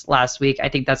horrendous last week. I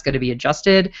think that's going to be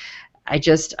adjusted. I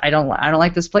don't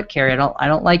like the split carry. I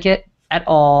don't like it at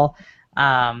all.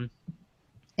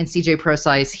 And CJ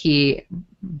Procise, he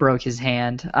broke his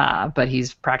hand, but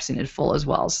he's practicing it full as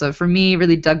well. So for me,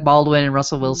 really, Doug Baldwin and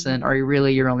Russell Wilson are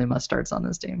really your only must-starts on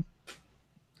this team.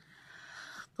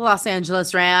 The Los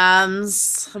Angeles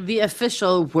Rams, the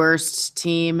official worst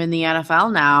team in the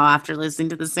NFL now after losing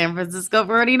to the San Francisco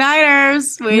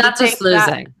 49ers. Not just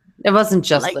losing. It wasn't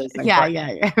just losing. Yeah,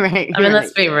 right. I mean,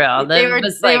 let's be real. They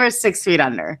were 6 feet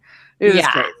under. It was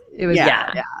crazy. It was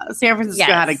San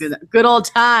Francisco had a good old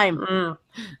time.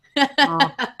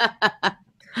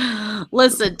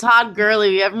 Listen, Todd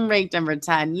Gurley, we have him ranked number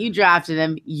 10. You drafted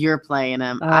him. You're playing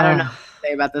him. I don't know what to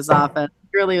say about this offense.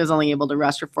 Gurley was only able to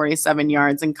rush for 47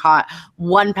 yards and caught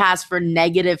one pass for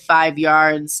 -5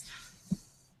 yards.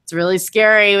 It's really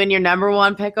scary when your number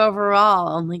 1 pick overall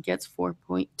only gets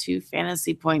 4.2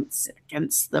 fantasy points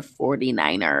against the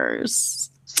 49ers.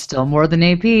 Still more than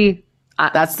AP.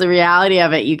 That's the reality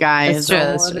of it, you guys. It's true.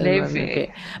 That's true.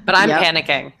 But I'm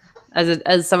panicking.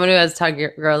 As someone who has Todd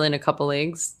Gurley in a couple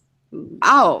leagues.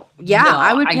 Oh, yeah. No,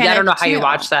 I would panic I don't know how too. you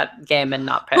watch that game and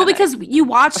not panic. Well, because you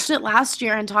watched it last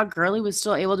year and Todd Gurley was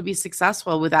still able to be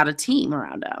successful without a team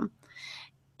around him.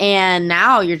 And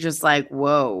now you're just like,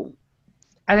 whoa.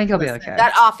 I think he'll be okay.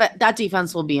 That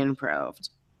defense will be improved.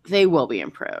 They will be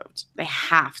improved. They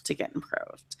have to get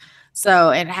improved.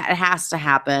 So it has to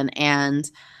happen, and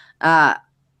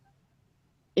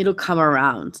it'll come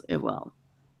around. It will.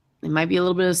 It might be a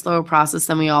little bit of a slower process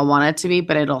than we all want it to be,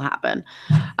 but it'll happen.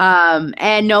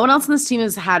 And no one else on this team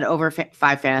has had over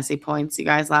 5 fantasy points, you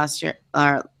guys, last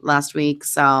week.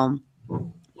 So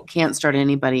you can't start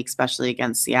anybody, especially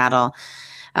against Seattle.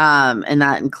 And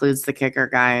that includes the kicker,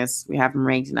 guys. We have him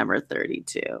ranked number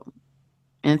 32.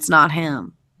 And it's not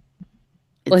him.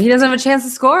 Well, he doesn't have a chance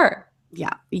to score.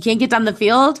 Yeah. You can't get down the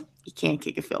field. You can't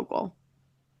kick a field goal.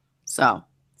 So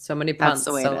many punts,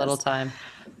 so little time.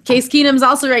 Case Keenum's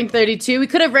also ranked 32. We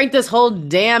could have ranked this whole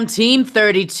damn team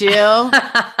 32. But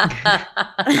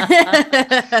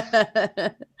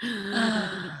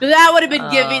that would have been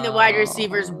giving the wide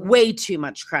receivers way too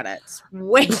much credit.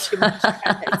 Way too much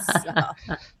credit. So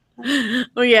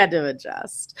we had to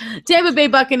adjust. Tampa Bay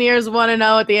Buccaneers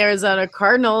 1-0 at the Arizona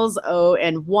Cardinals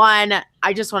 0-1.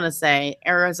 I just want to say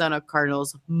Arizona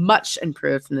Cardinals much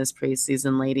improved from this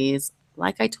preseason, ladies.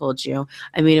 Like I told you,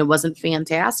 I mean, it wasn't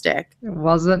fantastic. It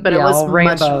wasn't, but it was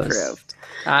rainbows. Much improved.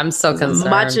 I'm so concerned.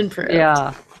 Much improved.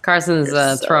 Yeah. Carson's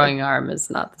throwing arm is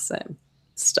not the same.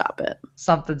 Stop it.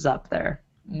 Something's up there.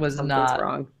 Something's not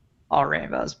wrong. All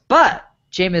rainbows. But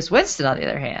Jameis Winston, on the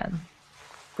other hand.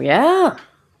 Yeah.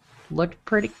 Looked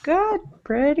pretty good.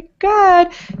 Pretty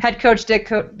good. Head coach Dirk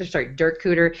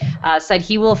Cooter said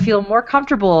he will feel more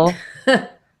comfortable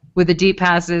with the deep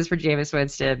passes for Jameis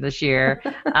Winston this year.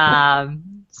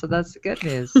 So that's the good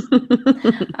news.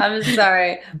 I'm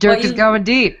sorry. Dirk is going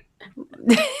deep.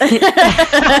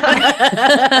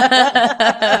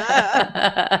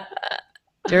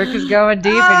 Dirk is going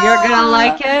deep, and you're going to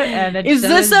like it. And is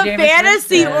this a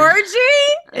fantasy orgy?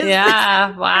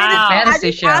 Wow.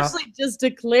 Fantasy show. Ashley just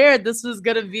declared this was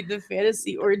going to be the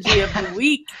fantasy orgy of the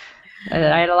week. I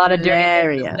had a lot of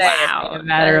dirty. Wow. In a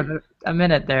matter of a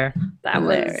minute there. That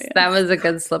was a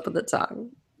good slip of the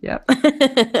tongue. Yep.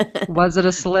 Was it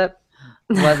a slip?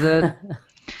 Was it?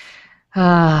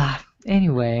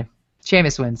 Anyway,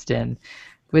 Jameis Winston,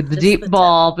 with the deep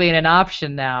ball being an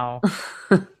option now.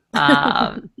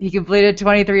 He completed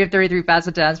 23 of 33 pass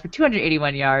attempts for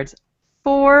 281 yards,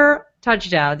 4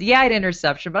 touchdowns. Yeah, he had an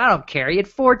interception, but I don't care. He had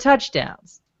 4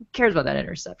 touchdowns. Who cares about that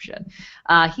interception?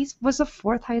 He was the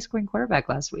 4th highest scoring quarterback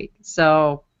last week.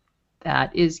 So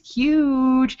that is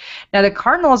huge. Now, the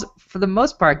Cardinals, for the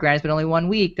most part, granted, it's been only 1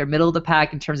 week. They're middle of the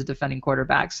pack in terms of defending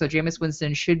quarterbacks. So Jameis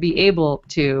Winston should be able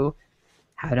to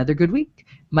have another good week.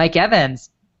 Mike Evans,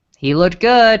 he looked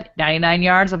good. 99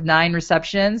 yards of 9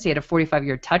 receptions. He had a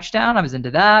 45-yard touchdown. I was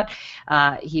into that.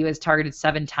 He was targeted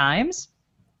 7 times.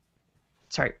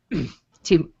 Sorry.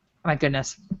 My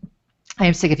goodness. I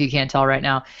am sick if you can't tell right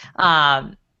now.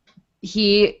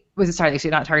 He was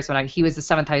not target 7. He was the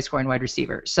 7th highest scoring wide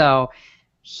receiver. So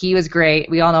he was great.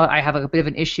 We all know I have a bit of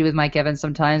an issue with Mike Evans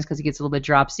sometimes because he gets a little bit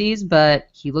dropsies, but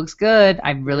he looks good.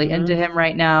 I'm really into him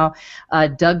right now.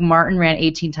 Doug Martin ran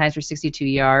 18 times for 62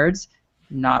 yards.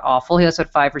 Not awful. He also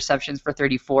had 5 receptions for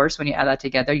 34, so when you add that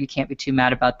together, you can't be too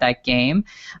mad about that game.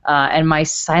 And my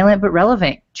silent but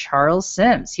relevant, Charles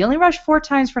Sims. He only rushed 4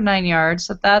 times for 9 yards,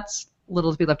 so that's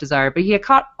little to be left desired. But he had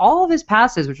caught all of his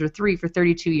passes, which were 3 for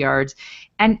 32 yards.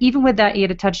 And even with that, he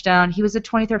had a touchdown. He was the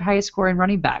 23rd highest scoring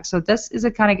running back. So this is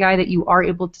a kind of guy that you are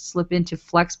able to slip into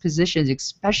flex positions,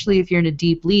 especially if you're in a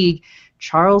deep league.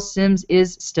 Charles Sims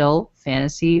is still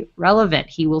fantasy relevant.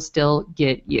 He will still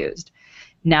get used.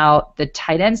 Now, the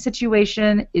tight end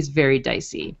situation is very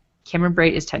dicey. Cameron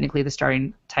Brate is technically the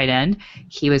starting tight end.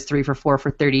 He was 3 for 4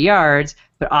 for 30 yards,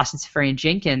 but Austin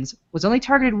Seferian-Jenkins was only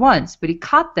targeted once, but he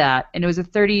caught that, and it was a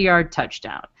 30-yard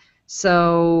touchdown.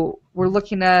 So we're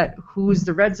looking at who's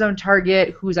the red zone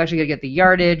target, who's actually going to get the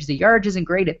yardage. The yardage isn't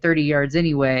great at 30 yards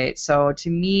anyway. So to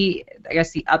me, I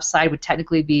guess the upside would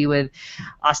technically be with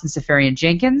Austin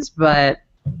Seferian-Jenkins, but,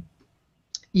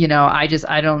 you know, I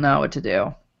don't know what to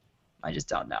do. I just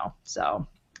don't know. So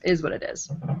it is what it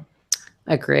is.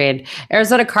 Agreed.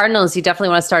 Arizona Cardinals, you definitely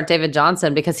want to start David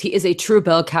Johnson because he is a true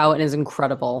bell cow and is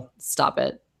incredible. Stop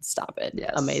it. Stop it.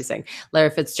 Yes. Amazing. Larry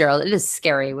Fitzgerald, it is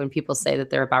scary when people say that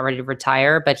they're about ready to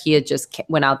retire, but he had just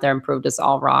went out there and proved us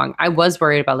all wrong. I was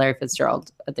worried about Larry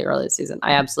Fitzgerald at the early season.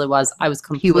 I absolutely was. I was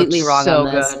completely wrong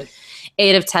on this. Good.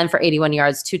 8 of 10 for 81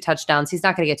 yards, 2 touchdowns. He's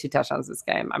not going to get 2 touchdowns this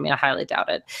game. I mean, I highly doubt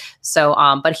it. So,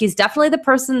 but he's definitely the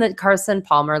person that Carson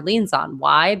Palmer leans on.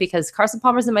 Why? Because Carson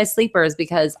Palmer's in my sleepers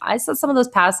because I saw some of those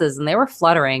passes and they were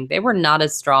fluttering. They were not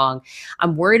as strong.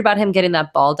 I'm worried about him getting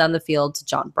that ball down the field to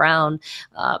John Brown.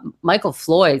 Michael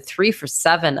Floyd, 3 of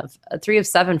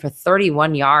 7 for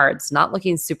 31 yards, not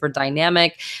looking super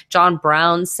dynamic. John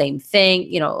Brown, same thing.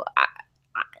 You know,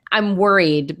 I'm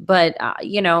worried, but,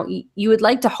 you know, you would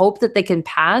like to hope that they can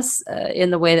pass in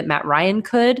the way that Matt Ryan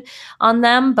could on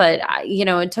them. But, you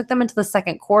know, it took them into the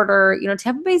second quarter. You know,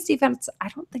 Tampa Bay's defense, I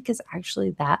don't think is actually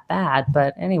that bad.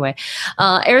 But anyway,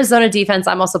 Arizona defense,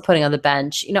 I'm also putting on the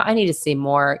bench. You know, I need to see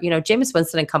more. You know, Jameis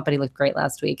Winston and company looked great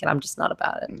last week, and I'm just not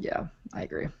about it. Yeah, I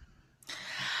agree.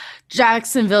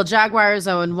 Jacksonville Jaguars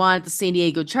 0-1 at the San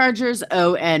Diego Chargers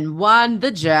 0-1.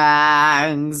 The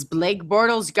Jags. Blake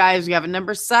Bortles, guys, we have a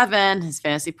number 7. His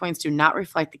fantasy points do not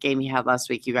reflect the game he had last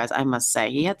week, you guys, I must say.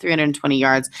 He had 320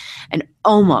 yards and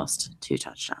almost 2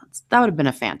 touchdowns. That would have been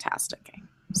a fantastic game.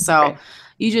 So okay.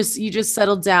 You just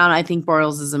settled down. I think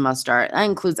Bortles is a must start. That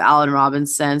includes Allen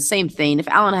Robinson. Same thing. If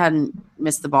Allen hadn't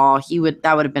missed the ball,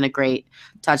 that would have been a great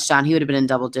touchdown. He would have been in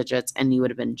double digits, and he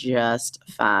would have been just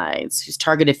fine. So he's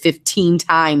targeted 15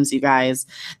 times, you guys.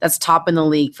 That's top in the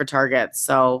league for targets.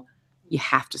 So you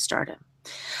have to start him.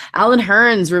 Allen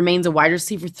Hurns remains a wide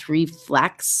receiver 3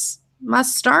 flex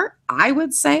must start. I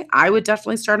would say I would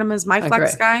definitely start him as my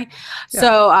flex guy.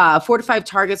 Yeah. So 4 to 5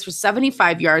 targets for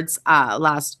 75 yards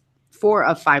 4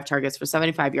 of 5 targets for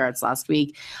 75 yards last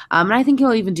week. And I think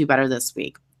he'll even do better this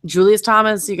week. Julius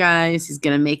Thomas, you guys, he's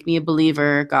going to make me a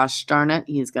believer. Gosh darn it,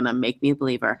 he's going to make me a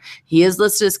believer. He is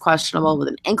listed as questionable with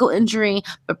an ankle injury,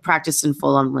 but practiced in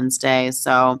full on Wednesday.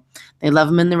 So they love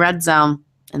him in the red zone,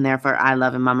 and therefore I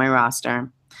love him on my roster.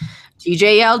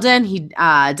 TJ Yeldon, he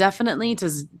definitely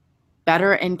does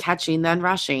better in catching than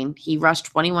rushing. He rushed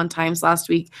 21 times last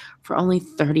week for only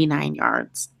 39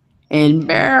 yards.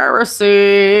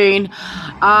 Embarrassing.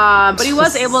 But he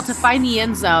was able to find the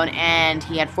end zone, and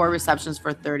he had 4 receptions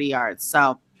for 30 yards.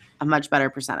 So a much better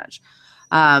percentage.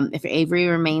 If Avery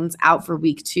remains out for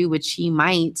week 2, which he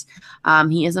might,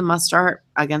 he is a must start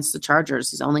against the Chargers.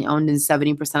 He's only owned in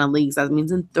 70% of leagues. That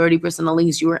means in 30% of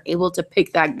leagues, you are able to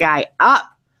pick that guy up.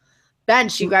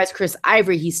 Bench, you guys, Chris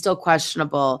Ivory, he's still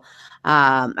questionable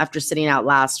after sitting out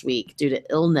last week due to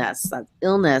illness. That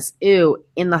illness,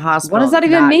 in the hospital. What does that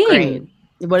even mean?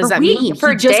 Great. What does that mean?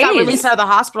 For he just days. got released out of the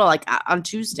hospital on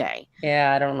Tuesday.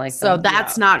 Yeah, I don't like that. So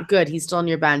that's not good. He's still on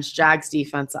your bench. Jags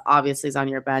defense obviously is on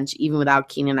your bench. Even without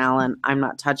Keenan Allen, I'm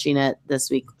not touching it this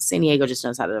week. San Diego just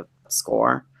knows how to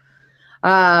score.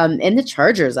 And the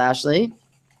Chargers, Ashley.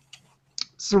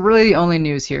 So really the only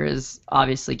news here is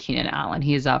obviously Keenan Allen.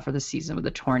 He is out for the season with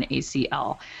a torn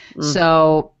ACL.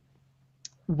 So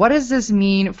what does this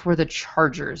mean for the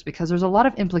Chargers? Because there's a lot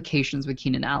of implications with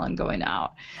Keenan Allen going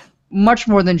out. Much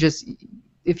more than just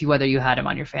whether you had him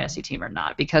on your fantasy team or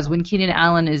not. Because when Keenan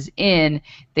Allen is in,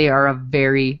 they are a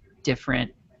very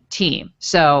different team.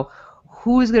 So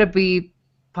who is going to be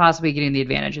possibly getting the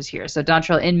advantages here? So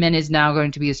Dontrell Inman is now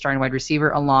going to be a starting wide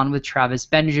receiver along with Travis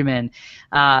Benjamin.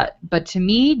 But to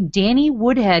me, Danny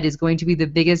Woodhead is going to be the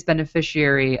biggest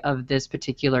beneficiary of this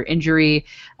particular injury.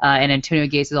 And Antonio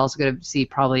Gates is also going to see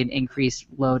probably an increased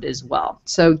load as well.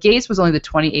 So Gates was only the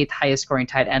 28th highest scoring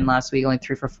tight end last week, only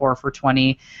 3 for 4 for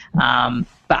 20. But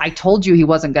I told you he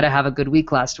wasn't going to have a good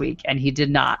week last week, and he did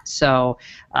not. So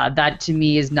that to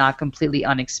me is not completely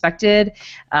unexpected.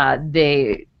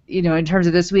 In terms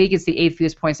of this week, it's the 8th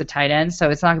fewest points to tight end, so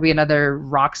it's not going to be another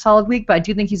rock-solid week, but I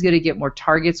do think he's going to get more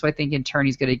targets, so I think in turn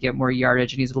he's going to get more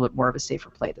yardage, and he's a little bit more of a safer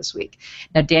play this week.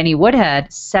 Now, Danny Woodhead,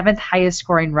 7th highest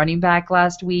scoring running back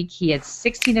last week. He had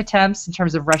 16 attempts in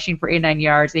terms of rushing for 89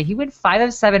 yards, and he went 5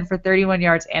 of 7 for 31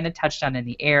 yards and a touchdown in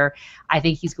the air. I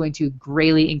think he's going to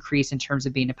greatly increase in terms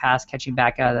of being a pass-catching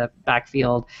back out of the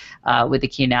backfield with the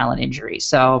Keenan Allen injury.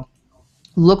 So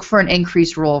look for an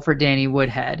increased role for Danny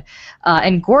Woodhead.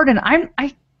 And Gordon, I'm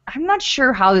not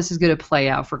sure how this is going to play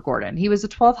out for Gordon. He was the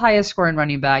 12th highest scoring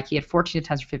running back. He had 14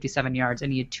 attempts for 57 yards,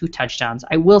 and he had 2 touchdowns.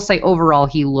 I will say overall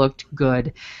he looked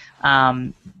good.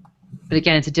 But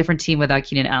again, it's a different team without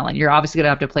Keenan Allen. You're obviously going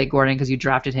to have to play Gordon because you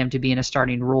drafted him to be in a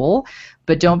starting role.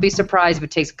 But don't be surprised if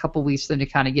it takes a couple weeks for them to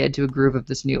kind of get into a groove of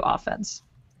this new offense.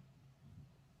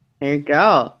 There you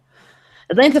go.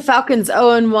 Atlanta Falcons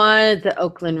 0-1. The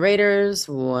Oakland Raiders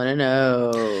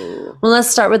 1-0. Well, let's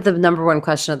start with the number one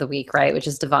question of the week, right, which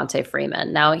is Devonta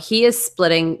Freeman. Now, he is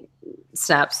splitting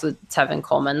snaps with Tevin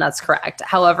Coleman. That's correct.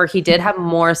 However, he did have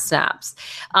more snaps.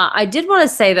 I did want to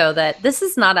say, though, that this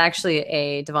is not actually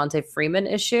a Devonta Freeman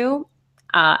issue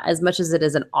as much as it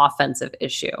is an offensive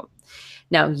issue.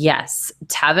 Now, yes,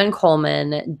 Tevin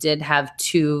Coleman did have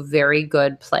 2 very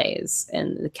good plays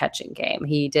in the catching game.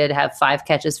 He did have 5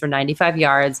 catches for 95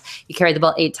 yards. He carried the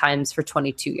ball 8 times for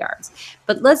 22 yards.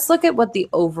 But let's look at what the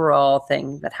overall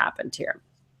thing that happened here.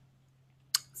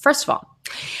 First of all,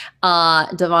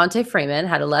 Devonta Freeman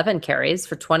had 11 carries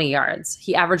for 20 yards.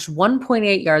 He averaged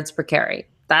 1.8 yards per carry.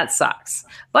 That sucks.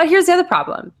 But here's the other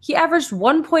problem. He averaged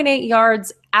 1.8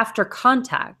 yards after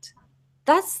contact.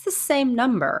 That's the same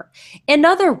number. In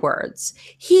other words,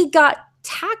 he got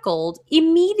tackled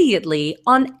immediately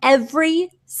on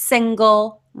every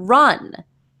single run.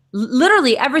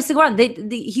 Literally every single run.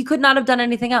 He could not have done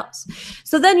anything else.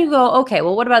 So then you go, okay,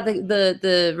 well, what about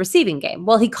the receiving game?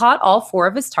 Well, he caught all 4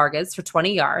 of his targets for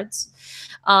 20 yards.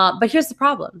 But here's the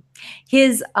problem.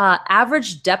 His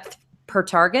average depth per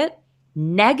target,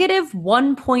 negative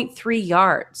 1.3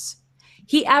 yards.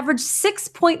 He averaged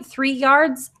 6.3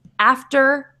 yards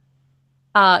after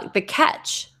the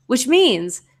catch, which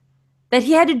means that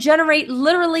he had to generate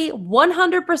literally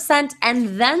 100%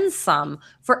 and then some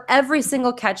for every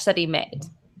single catch that he made.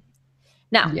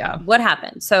 Now, what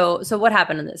happened? So what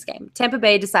happened in this game? Tampa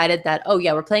Bay decided that, oh,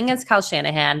 yeah, we're playing against Kyle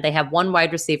Shanahan. They have 1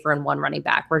 wide receiver and 1 running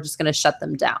back. We're just going to shut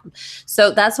them down.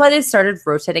 So that's why they started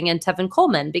rotating in Tevin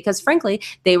Coleman because, frankly,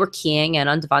 they were keying in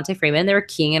on Devonta Freeman. They were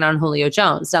keying in on Julio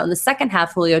Jones. Now, in the second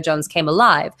half, Julio Jones came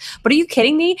alive. But are you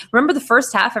kidding me? Remember the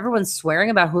first half, everyone's swearing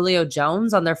about Julio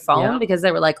Jones on their phone because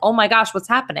they were like, oh, my gosh, what's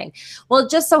happening? Well,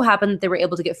 it just so happened that they were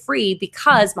able to get free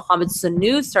because Mohamed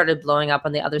Sanu started blowing up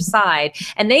on the other side.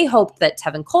 And they hoped that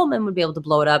Tevin Coleman would be able to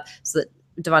blow it up so that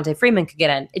Devonta Freeman could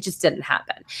get in. It just didn't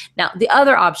happen. Now, the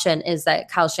other option is that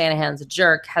Kyle Shanahan's a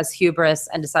jerk, has hubris,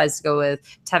 and decides to go with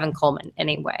Tevin Coleman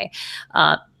anyway.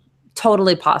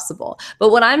 Totally possible.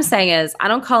 But what I'm saying is I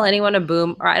don't call anyone a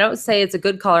boom, or I don't say it's a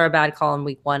good call or a bad call in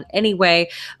week 1 anyway.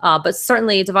 But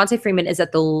certainly Devonta Freeman is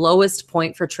at the lowest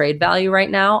point for trade value right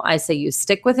now. I say you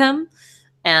stick with him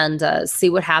and see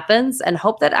what happens and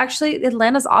hope that actually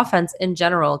Atlanta's offense in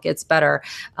general gets better.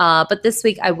 But this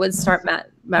week I would start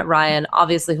Matt Ryan,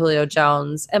 obviously Julio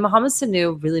Jones, and Mohamed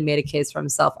Sanu really made a case for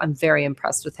himself. I'm very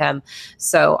impressed with him.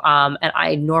 So, and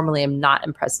I normally am not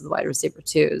impressed with the wide receiver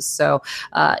twos. So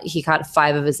he caught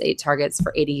 5 of his 8 targets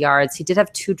for 80 yards. He did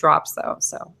have 2 drops though.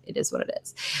 So it is what it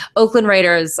is. Oakland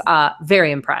Raiders,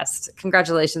 very impressed.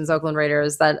 Congratulations, Oakland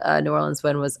Raiders. That New Orleans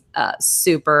win was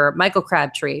super. Michael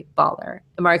Crabtree, baller.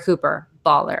 Amari Cooper,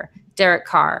 baller. Derek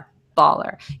Carr,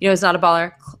 baller. You know who's not a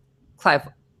baller? Clive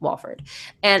Walford.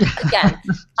 And again,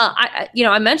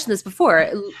 I mentioned this before.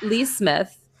 Lee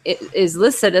Smith is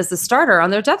listed as the starter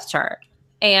on their depth chart.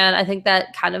 And I think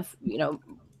that kind of,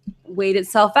 weighed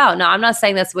itself out. Now, I'm not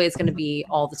saying that's the way it's going to be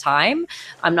all the time.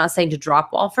 I'm not saying to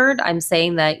drop Walford. I'm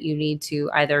saying that you need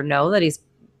to either know that he's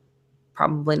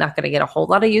probably not going to get a whole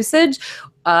lot of usage,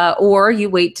 or you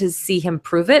wait to see him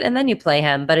prove it and then you play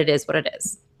him. But it is what it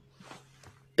is.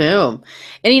 Boom.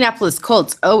 Indianapolis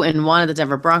Colts 0-1. The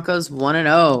Denver Broncos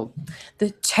 1-0.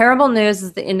 The terrible news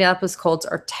is the Indianapolis Colts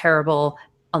are terrible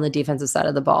on the defensive side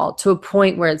of the ball to a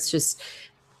point where it's just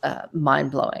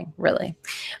mind-blowing, really.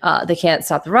 They can't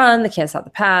stop the run. They can't stop the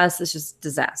pass. It's just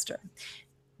disaster.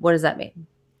 What does that mean?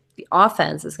 The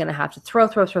offense is going to have to throw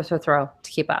to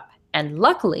keep up. And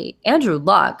luckily, Andrew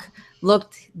Luck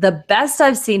looked the best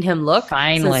I've seen him look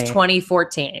since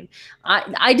 2014.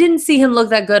 I didn't see him look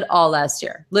that good all last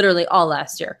year, literally all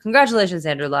last year. Congratulations,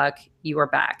 Andrew Luck. You are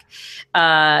back.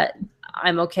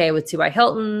 I'm okay with T.Y.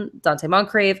 Hilton, Dante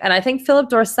Moncrief, and I think Philip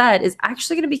Dorsett is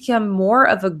actually going to become more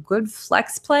of a good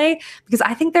flex play because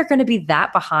I think they're going to be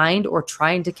that behind or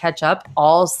trying to catch up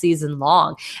all season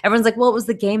long. Everyone's like, well, it was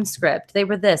the game script. They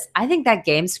were this. I think that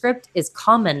game script is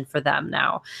common for them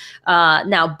now.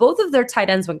 Now, both of their tight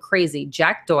ends went crazy.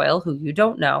 Jack Doyle, who you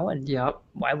don't know, and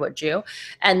why would you?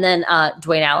 And then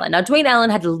Dwayne Allen. Now, Dwayne Allen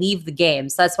had to leave the game,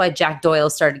 so that's why Jack Doyle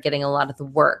started getting a lot of the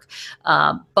work.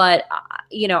 But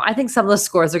I think some some of the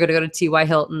scores are going to go to T.Y.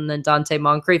 Hilton and Dante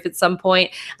Moncrief at some point.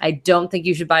 I don't think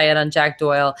you should buy in on Jack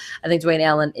Doyle. I think Dwayne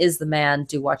Allen is the man.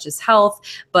 Do watch his health.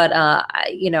 But,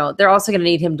 they're also going to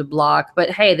need him to block. But,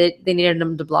 hey, they needed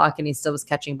him to block, and he still was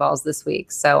catching balls this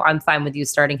week. So I'm fine with you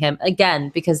starting him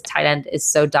again because tight end is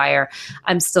so dire.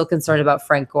 I'm still concerned about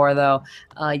Frank Gore, though.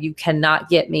 You cannot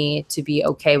get me to be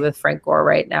okay with Frank Gore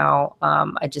right now.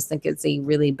 I just think it's a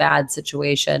really bad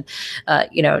situation.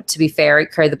 To be fair, he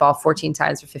carried the ball 14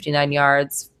 times for 59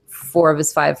 yards. 4 of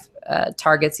his 5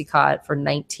 targets he caught for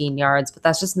 19 yards, but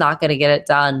that's just not going to get it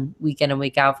done week in and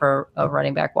week out for a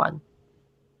running back one.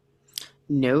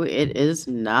 No, it is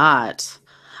not.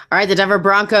 All right, the Denver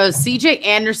Broncos, CJ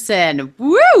Anderson.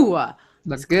 Woo!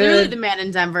 Looks Clearly good. the man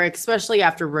in Denver, especially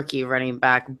after rookie running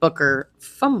back Booker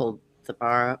fumbled the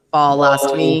ball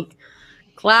last week.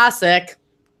 Classic.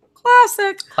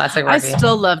 Classic I rookie.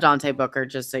 still love Dante Booker,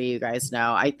 just so you guys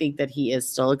know. I think that he is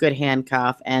still a good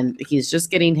handcuff, and he's just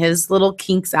getting his little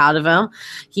kinks out of him.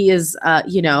 He is, a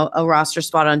roster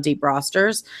spot on deep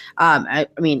rosters. I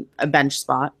mean, a bench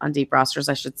spot on deep rosters,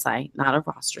 I should say, not a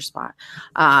roster spot.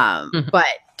 But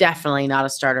definitely not a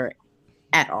starter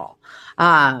at all.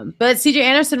 But CJ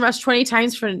Anderson rushed 20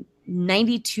 times for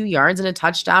 92 yards and a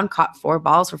touchdown, caught 4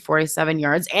 balls for 47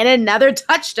 yards, and another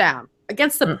touchdown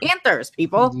against the Panthers,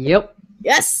 people. Yep.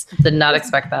 Yes. Did not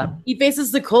expect that. He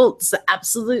faces the Colts, the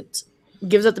absolute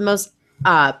gives up the most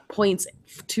points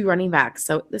to running backs.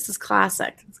 So this is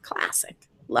classic. It's classic.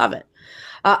 Love it.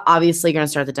 Obviously, going to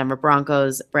start the Denver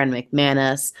Broncos, Brandon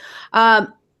McManus.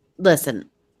 Listen,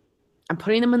 I'm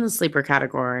putting them in the sleeper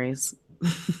categories.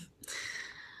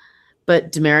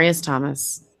 But Demaryius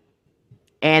Thomas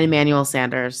and Emmanuel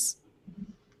Sanders,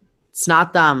 it's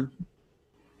not them.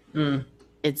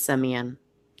 It's Simeon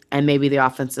and maybe the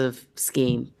offensive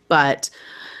scheme. But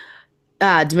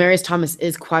Demaryius Thomas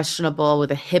is questionable with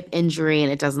a hip injury,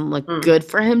 and it doesn't look good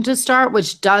for him to start,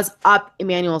 which does up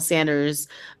Emmanuel Sanders'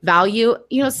 value.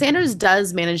 Sanders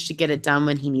does manage to get it done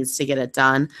when he needs to get it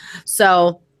done.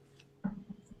 So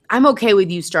I'm okay with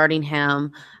you starting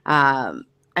him.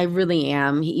 I really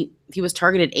am. He was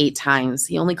targeted 8 times.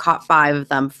 He only caught 5 of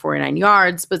them, 49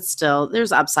 yards, but still,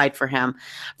 there's upside for him.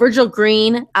 Virgil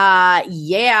Green, guys,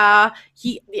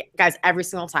 every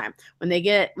single time when they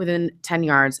get within 10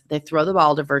 yards, they throw the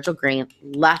ball to Virgil Green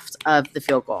left of the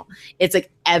field goal. It's like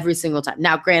every single time.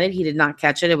 Now, granted, he did not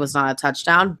catch it. It was not a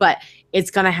touchdown, but it's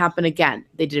going to happen again.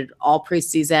 They did it all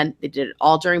preseason. They did it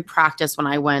all during practice when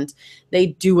I went. They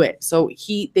do it. So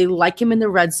they like him in the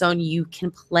red zone. You can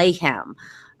play him.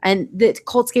 And the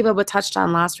Colts gave up a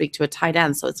touchdown last week to a tight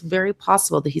end, so it's very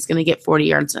possible that he's going to get 40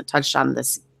 yards and a touchdown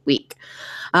this week.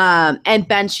 And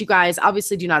bench, you guys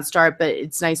obviously do not start, but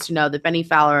it's nice to know that Benny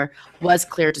Fowler was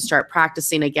cleared to start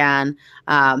practicing again.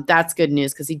 That's good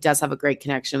news because he does have a great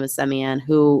connection with Simeon,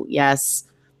 who, yes,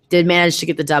 did manage to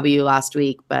get the W last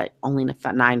week, but only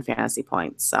 9 fantasy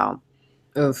points. So,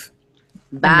 oof.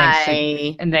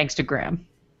 Bye. And thanks to Graham.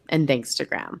 And thanks to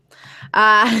Graham.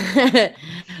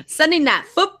 Sunday Night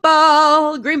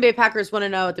Football. Green Bay Packers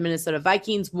 1-0 at the Minnesota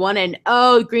Vikings.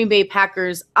 1-0. Green Bay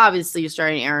Packers. Obviously, you're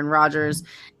starting Aaron Rodgers.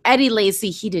 Eddie Lacy,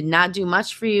 he did not do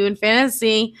much for you in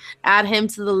fantasy. Add him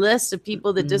to the list of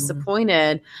people that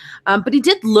disappointed. But he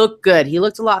did look good. He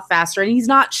looked a lot faster, and he's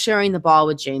not sharing the ball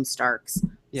with James Starks.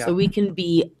 Yeah. So we can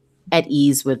be at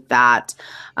ease with that.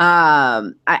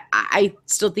 I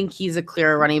still think he's a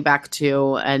clear running back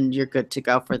too, and you're good to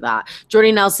go for that.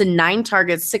 Jordy Nelson, 9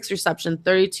 targets, 6 receptions,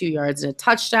 32 yards, and a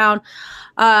touchdown.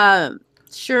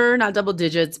 Sure, not double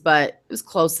digits, but it was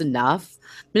close enough.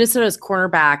 Minnesota's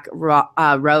cornerback,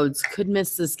 Rhodes, could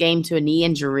miss this game to a knee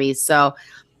injury, so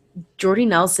Jordy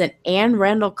Nelson and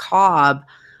Randall Cobb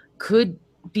could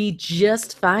be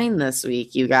just fine this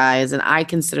week, you guys, and I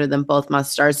consider them both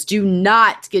must-starts. Do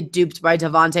not get duped by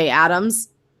Devontae Adams.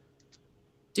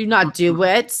 Do not do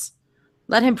it.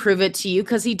 Let him prove it to you,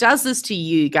 because he does this to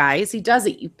you guys. He does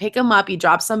it. You pick him up, you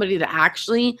drop somebody that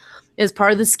actually is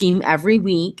part of the scheme every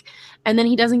week, and then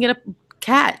he doesn't get a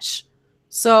catch.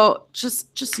 So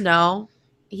just know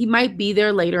he might be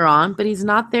there later on, but he's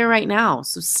not there right now,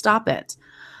 so stop it.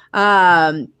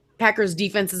 Packers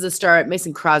defense is a start.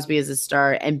 Mason Crosby is a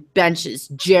start. And benches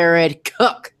Jared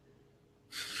Cook.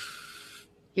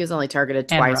 He was only targeted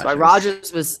twice. While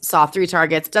Rodgers saw 3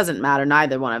 targets. Doesn't matter.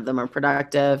 Neither one of them are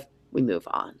productive. We move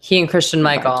on. He and Christian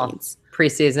Michael,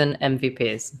 preseason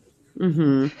MVPs.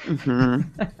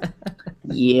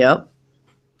 Yep.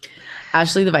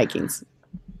 Ashley, the Vikings.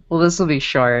 Well, this will be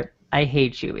short. I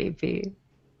hate you, AP.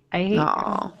 I hate you.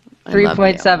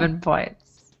 3.7 points.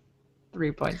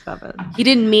 3.7. He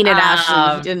didn't mean it,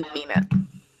 Ashley. He didn't mean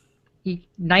it.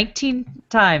 19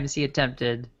 times he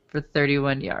attempted for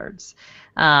 31 yards.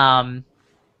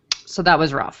 So that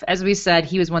was rough. As we said,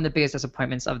 he was one of the biggest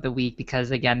disappointments of the week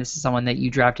because, again, this is someone that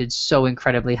you drafted so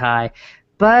incredibly high.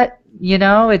 But,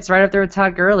 it's right up there with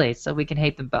Todd Gurley, so we can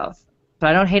hate them both. But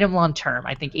I don't hate him long term.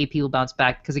 I think AP will bounce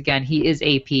back because, again, he is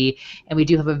AP, and we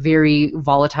do have a very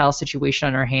volatile situation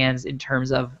on our hands in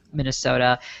terms of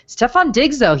Minnesota. Stephon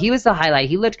Diggs, though, he was the highlight.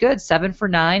 He looked good, 7 for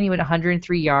 9. He went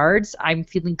 103 yards. I'm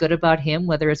feeling good about him,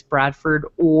 whether it's Bradford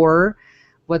or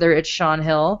whether it's Sean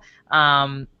Hill.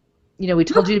 We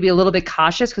told you to be a little bit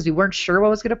cautious because we weren't sure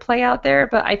what was going to play out there,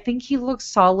 but I think he looks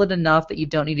solid enough that you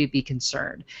don't need to be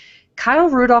concerned. Kyle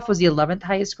Rudolph was the 11th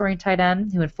highest scoring tight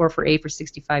end. He went 4 for 8 for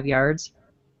 65 yards.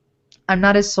 I'm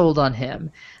not as sold on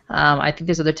him. I think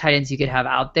there's other tight ends you could have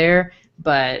out there,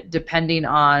 but depending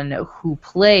on who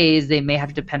plays, they may have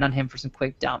to depend on him for some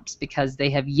quick dumps because they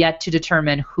have yet to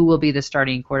determine who will be the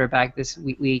starting quarterback this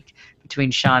week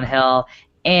between Sean Hill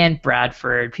and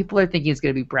Bradford. People are thinking it's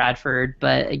going to be Bradford,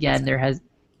 but again, there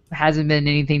hasn't been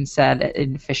anything said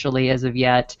officially as of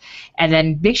yet. And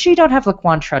then make sure you don't have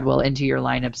Laquan Treadwell into your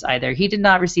lineups either. He did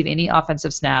not receive any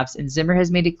offensive snaps, and Zimmer has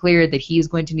made it clear that he is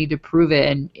going to need to prove it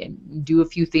and do a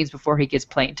few things before he gets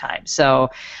playing time.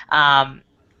 So,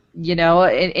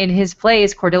 in his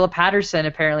place, Cordella Patterson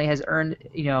apparently has earned,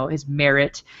 his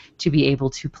merit to be able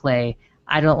to play.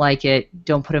 I don't like it.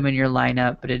 Don't put him in your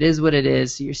lineup, but it is what it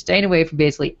is. So you're staying away from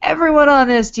basically everyone on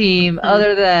this team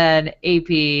other than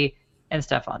AP and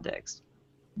Stephon Diggs.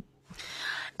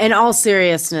 In all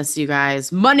seriousness, you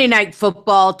guys, Monday Night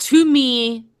Football, to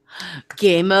me,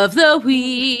 game of the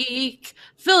week.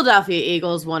 Philadelphia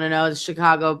Eagles 1-0. The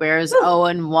Chicago Bears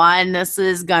 0-1. This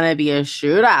is going to be a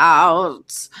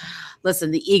shootout.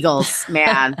 Listen, the Eagles,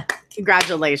 man,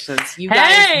 congratulations. You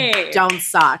guys don't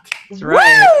suck. That's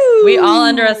right. Woo! We all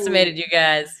underestimated you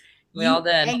guys. We all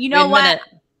did. And you know what?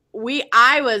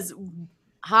 I was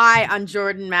high on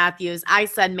Jordan Matthews. I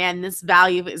said, man, this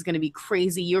value is going to be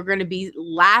crazy. You're going to be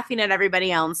laughing at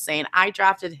everybody else saying, I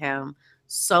drafted him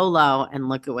so low, and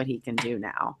look at what he can do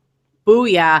now.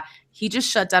 Booyah. He just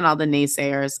shut down all the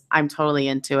naysayers. I'm totally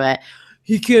into it.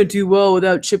 He can't do well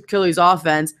without Chip Kelly's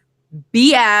offense.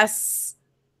 BS.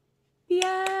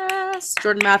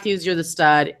 Jordan Matthews, you're the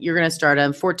stud. You're going to start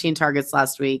him. 14 targets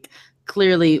last week.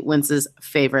 Clearly Wentz's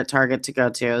favorite target to go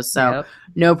to. So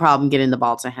no problem getting the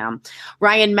ball to him.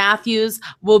 Ryan Matthews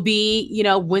will be,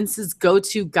 Wentz's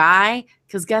go-to guy.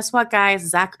 Because guess what, guys?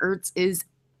 Zach Ertz is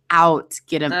out.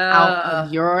 Get him out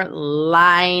of your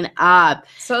lineup.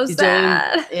 So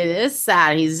sad. It is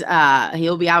sad.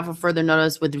 He'll be out for further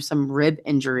notice with some rib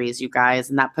injuries, you guys,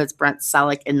 and that puts Brent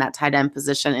Selleck in that tight end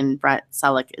position, and Brent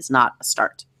Selleck is not a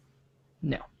start.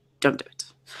 No. Don't do it.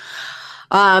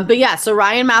 But yeah, so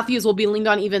Ryan Matthews will be leaned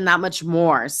on even that much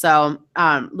more. So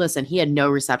listen, he had no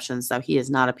receptions, so he is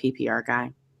not a PPR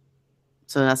guy.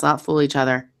 So let's not fool each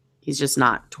other. He's just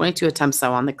not. 22 attempts,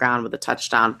 though, on the ground with a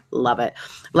touchdown. Love it.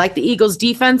 Like the Eagles'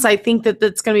 defense, I think that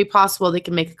that's going to be possible. They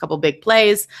can make a couple big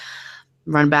plays,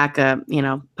 run back a,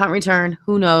 punt return.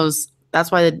 Who knows?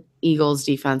 That's why the Eagles'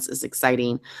 defense is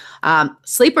exciting.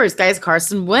 Sleepers, guys,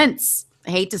 Carson Wentz. I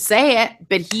hate to say it,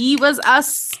 but he was a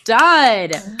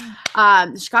stud.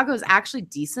 Chicago is actually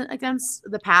decent against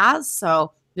the pass,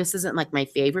 so this isn't like my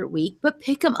favorite week, but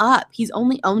pick him up. He's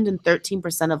only owned in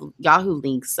 13% of Yahoo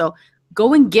leagues, so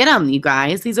go and get him, you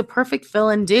guys. He's a perfect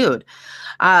fill-in dude.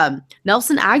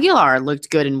 Nelson Aguilar looked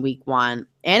good in week 1.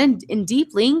 And in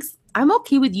deep leagues, I'm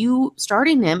okay with you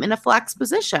starting him in a flex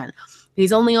position.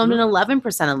 He's only owned in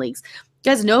 11% of leagues.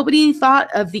 Guys, nobody thought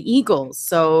of the Eagles,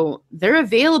 so they're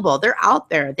available. They're out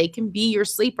there. They can be your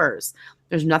sleepers.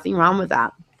 There's nothing wrong with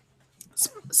that.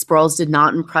 Sproles did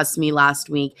not impress me last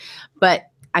week, but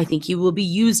I think he will be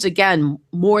used again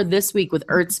more this week with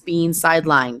Ertz being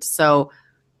sidelined. So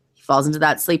he falls into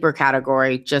that sleeper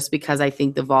category just because I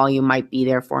think the volume might be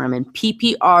there for him in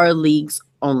PPR leagues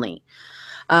only.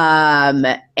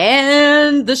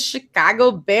 And the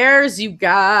Chicago Bears, you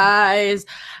guys.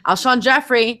 Alshon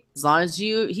Jeffrey, as long as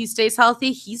he stays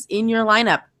healthy, he's in your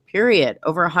lineup, period.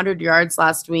 Over 100 yards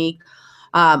last week.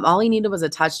 All he needed was a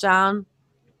touchdown,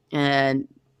 and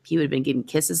he would have been getting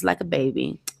kisses like a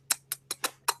baby.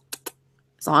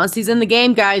 As long as he's in the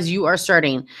game, guys, you are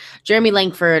starting. Jeremy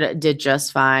Langford did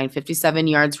just fine. 57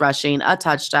 yards rushing, a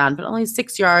touchdown, but only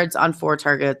 6 yards on 4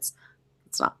 targets.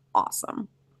 It's not awesome.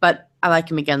 But I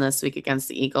like him again this week against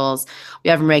the Eagles.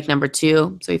 We have him ranked number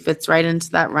 2, so he fits right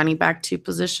into that running back 2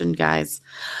 position, guys.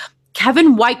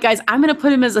 Kevin White, guys, I'm going to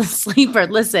put him as a sleeper.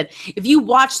 Listen, if you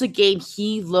watch the game,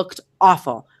 he looked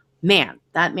awful. Man,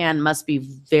 that man must be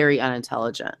very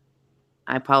unintelligent.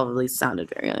 I probably sounded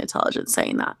very unintelligent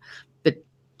saying that. But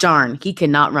darn, he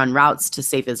cannot run routes to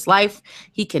save his life.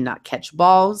 He cannot catch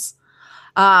balls.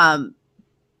 But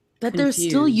they're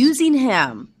still using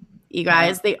him. You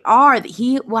guys, they are.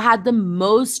 He had the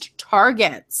most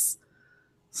targets.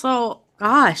 So,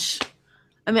 gosh.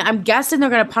 I mean, I'm guessing they're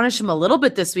going to punish him a little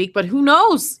bit this week, but who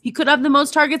knows? He could have the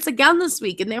most targets again this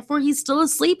week, and therefore he's still a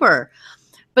sleeper.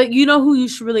 But you know who you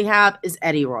should really have is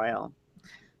Eddie Royal.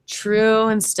 True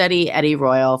and steady Eddie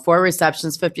Royal. 4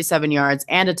 receptions, 57 yards,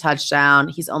 and a touchdown.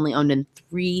 He's only owned in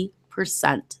 3%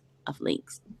 of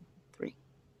leagues. 3.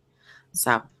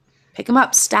 So, pick him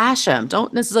up, stash him.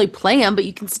 Don't necessarily play him, but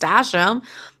you can stash him.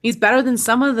 He's better than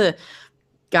some of the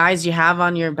guys you have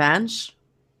on your bench.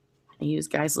 I use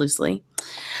guys loosely.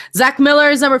 Zach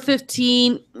Miller is number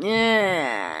 15. He's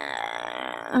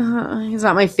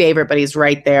not my favorite, but he's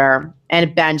right there.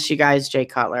 And bench, you guys, Jay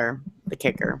Cutler, the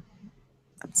kicker.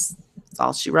 That's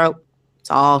all she wrote. That's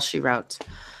all she wrote.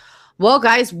 Well,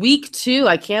 guys, week 2.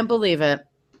 I can't believe it.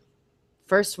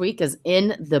 First week is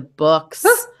in the books.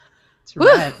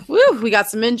 Right. Woo. We got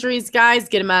some injuries, guys.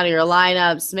 Get them out of your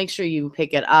lineups. Make sure you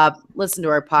pick it up. Listen to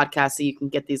our podcast so you can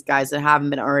get these guys that haven't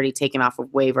been already taken off of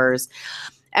waivers.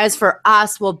 As for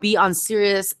us, we'll be on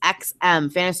Sirius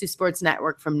XM Fantasy Sports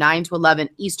Network from 9 to 11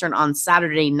 Eastern on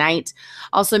Saturday night.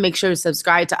 Also, make sure to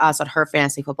subscribe to us at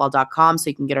herfantasyfootball.com so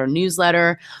you can get our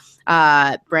newsletter.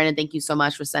 Brandon, thank you so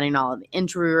much for sending all of the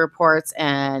injury reports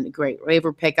and great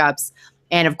waiver pickups.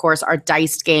 And, of course, our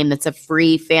Diced game, that's a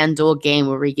free FanDuel game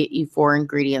where we get you 4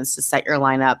 ingredients to set your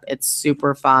lineup. It's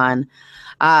super fun.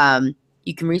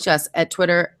 You can reach us at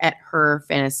Twitter at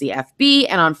HerFantasyFB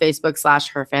and on Facebook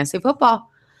 /HerFantasyFootball.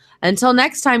 Until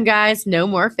next time, guys, no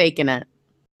more faking it.